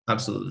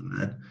 Absolutely,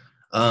 man.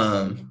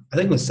 I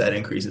think with set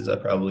increases, I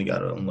probably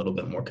got a little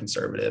bit more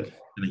conservative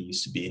than I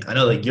used to be. I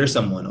know, like, you're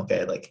someone,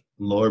 okay, like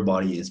lower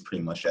body is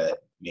pretty much at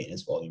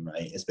maintenance volume,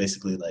 right? It's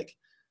basically like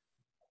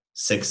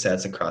 6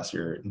 sets across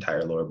your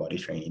entire lower body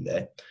training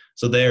day.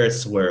 So there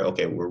it's where,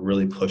 okay, we're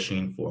really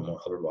pushing for more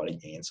upper body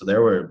gain. So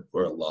there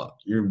we're a lot.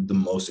 You're the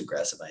most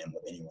aggressive I am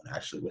with anyone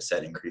actually with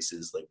set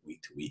increases like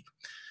week to week.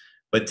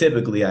 But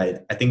typically I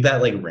think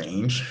that like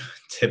range,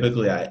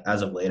 typically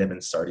as of late, I've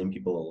been starting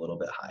people a little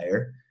bit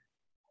higher,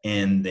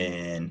 and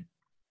then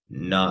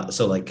not,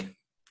 so like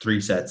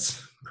 3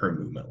 sets per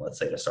movement, let's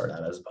say, to start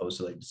out, as opposed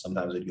to like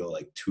sometimes it'd go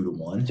like 2 to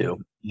 1. 2.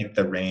 Like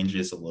the range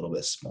is a little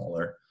bit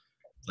smaller.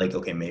 Like,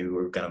 okay, maybe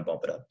we're going to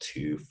bump it up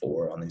to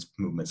 4 on these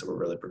movements that we're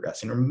really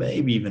progressing, or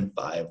maybe even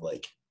 5,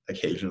 like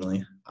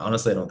occasionally.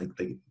 Honestly, I don't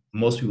think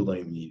most people don't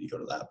even need to go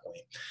to that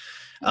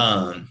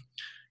point.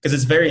 Because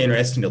it's very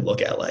interesting to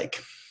look at,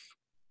 like,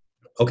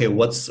 okay,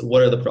 what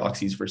are the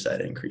proxies for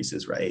set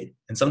increases, right?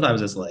 And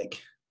sometimes it's like,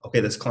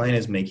 okay, this client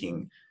is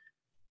making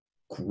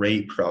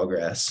great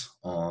progress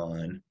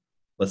on,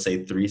 let's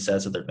say, 3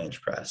 sets of their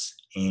bench press,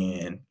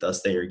 and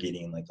thus they're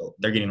getting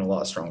a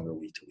lot stronger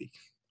week to week.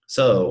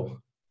 So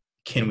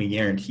can we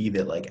guarantee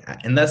that, like,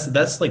 and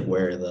that's like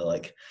where the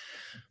like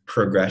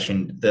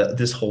progression,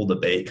 this whole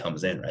debate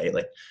comes in, right?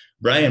 Like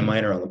Brian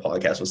Miner on the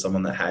podcast was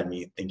someone that had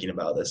me thinking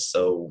about this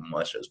so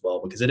much as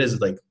well, because it is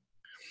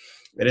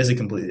a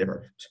completely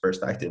different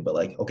perspective. But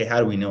like, okay, how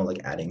do we know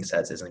like adding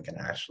sets isn't going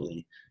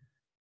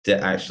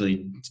to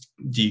actually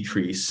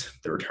decrease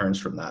the returns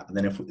from that? But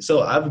then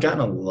so I've gotten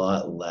a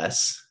lot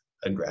less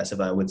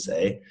aggressive, I would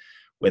say,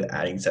 with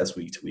adding sets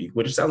week to week,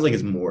 which sounds like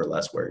is more or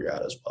less where you're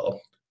at as well.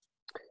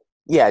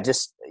 Yeah,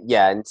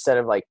 instead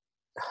of like,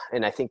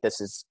 and I think this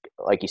is,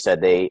 like you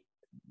said,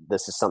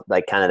 this is something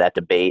like kind of that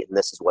debate, and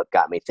this is what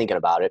got me thinking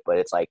about it. But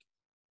it's like,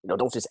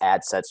 don't just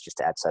add sets just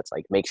to add sets.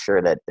 Like make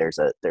sure that there's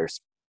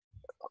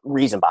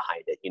reason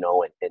behind it,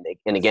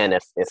 and again,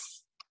 if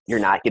you're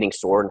not getting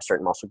sore in a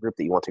certain muscle group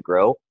that you want to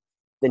grow,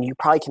 then you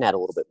probably can add a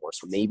little bit more.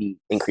 So maybe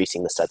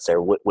increasing the sets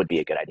there would be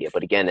a good idea.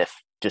 But again, if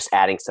just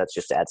adding sets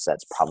just to add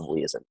sets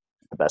probably isn't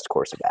the best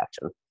course of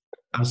action.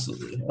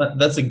 Absolutely.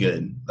 That's a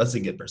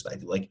good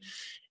perspective. Like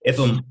if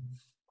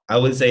I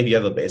would say if you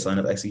have a baseline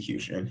of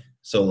execution,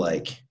 so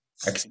like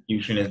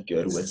execution is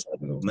good with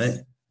side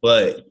movement,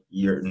 but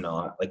you're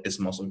not like this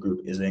muscle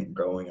group isn't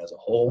growing as a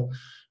whole,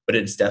 but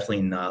it's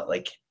definitely not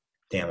like,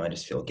 damn, I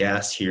just feel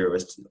gassed here.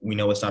 We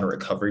know it's not a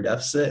recovery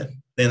deficit,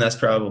 then that's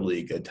probably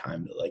a good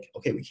time to like,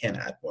 okay, we can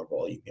add more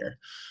volume here.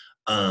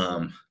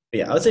 But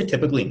yeah, I would say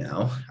typically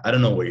now, I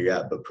don't know where you're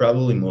at, but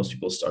probably most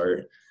people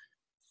start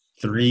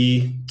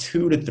 2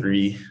 to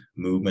 3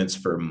 movements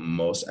for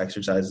most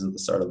exercises at the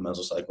start of the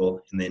mesocycle,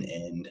 and then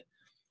end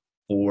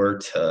 4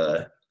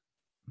 to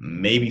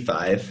maybe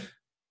 5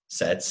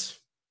 sets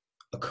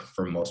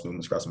for most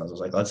movements across the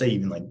mesocycle. I'd say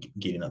even like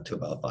getting up to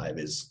about 5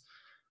 is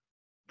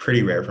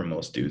pretty rare for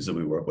most dudes that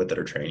we work with that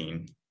are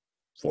training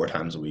 4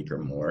 times a week or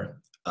more.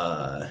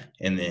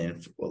 And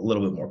then a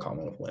little bit more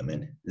common with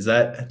women.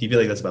 Do you feel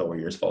like that's about where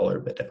yours fall or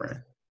a bit different?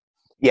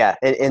 Yeah,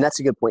 and that's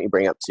a good point you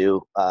bring up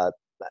too.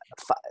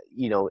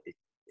 You know, it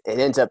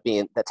ends up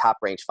being the top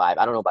range 5.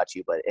 I don't know about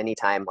you, but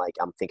anytime like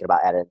I'm thinking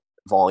about adding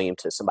volume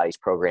to somebody's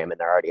program and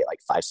they're already at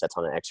like 5 sets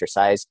on an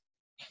exercise,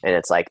 and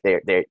it's like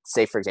they're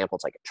say for example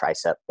it's like a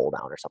tricep pull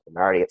down or something.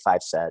 They're already at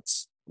 5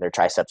 sets. Their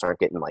triceps aren't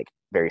getting like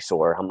very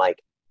sore. I'm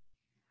like,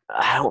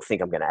 I don't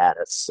think I'm going to add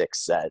a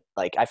 6 set.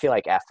 Like I feel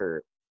like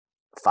after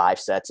 5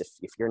 sets,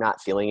 if you're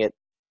not feeling it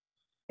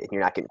and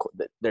you're not getting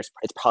it's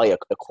probably a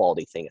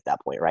quality thing at that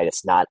point, right?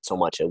 It's not so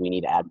much a we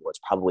need to add more.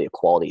 It's probably a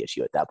quality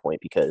issue at that point,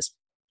 because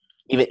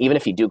even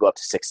if you do go up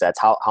to 6 sets,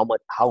 how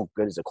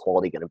good is the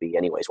quality going to be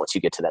anyways once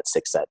you get to that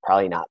 6 set?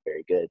 Probably not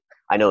very good.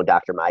 I know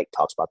Dr. Mike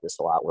talks about this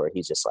a lot, where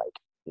he's just like,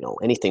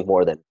 anything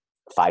more than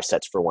 5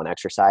 sets for one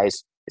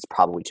exercise is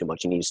probably too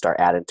much. You need to start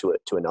adding to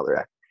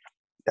another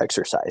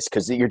exercise,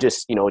 because you're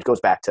just, it goes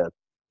back to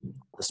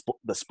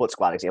the split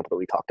squat example that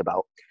we talked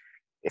about.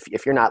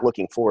 If you're not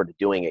looking forward to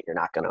doing it, you're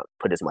not going to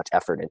put as much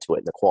effort into it,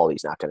 and the quality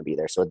is not going to be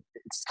there. So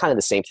it's kind of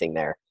the same thing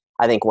there.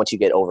 I think once you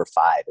get over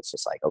 5, it's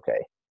just like,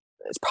 okay,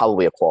 it's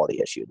probably a quality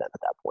issue then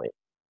at that point.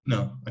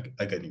 No,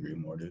 I couldn't agree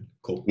more, dude.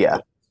 Cool. Yeah.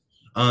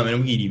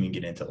 And we could even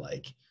get into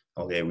like,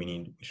 okay,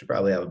 we should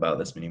probably have about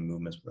this many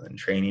movements within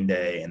training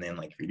day, and then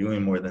like if you're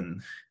doing more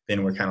then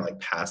we're kind of like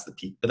past the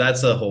peak. But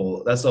that's a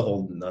whole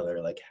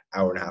another like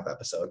hour and a half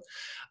episode.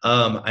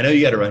 I know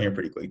you got to run here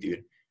pretty quick,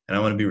 dude, and I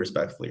want to be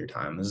respectful of your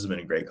time. This has been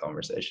a great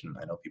conversation.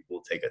 I know people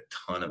will take a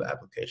ton of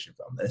application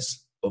from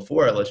this.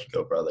 Before I let you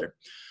go, brother,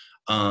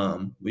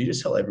 will you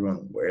just tell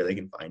everyone where they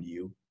can find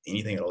you?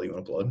 Anything at all you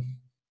want to plug?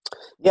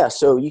 Yeah,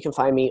 so you can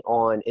find me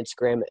on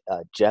Instagram,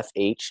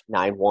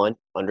 JeffH91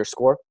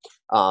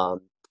 _.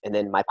 And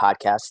then my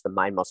podcast, the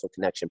Mind Muscle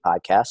Connection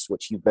podcast,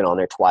 which you've been on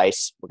there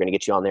twice. We're going to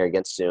get you on there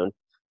again soon,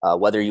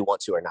 whether you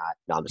want to or not.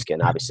 No, I'm just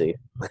kidding, obviously.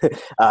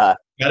 Got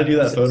to do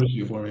that photo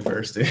shoot for me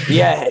first, dude.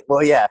 Yeah,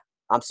 well, yeah.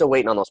 I'm still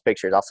waiting on those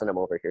pictures. I'll send them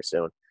over here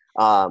soon.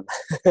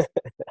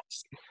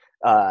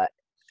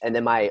 And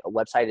then my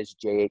website is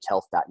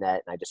jhhealth.net,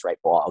 and I just write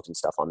blogs and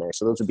stuff on there.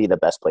 So those would be the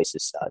best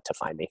places to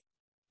find me.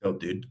 Dope,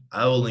 dude.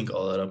 I will link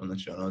all that up in the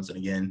show notes. And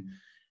again,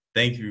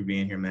 thank you for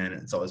being here, man.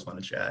 It's always fun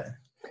to chat.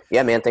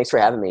 Yeah, man. Thanks for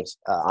having me.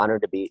 I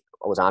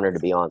was honored to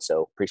be on.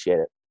 So appreciate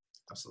it.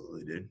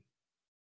 Absolutely, dude.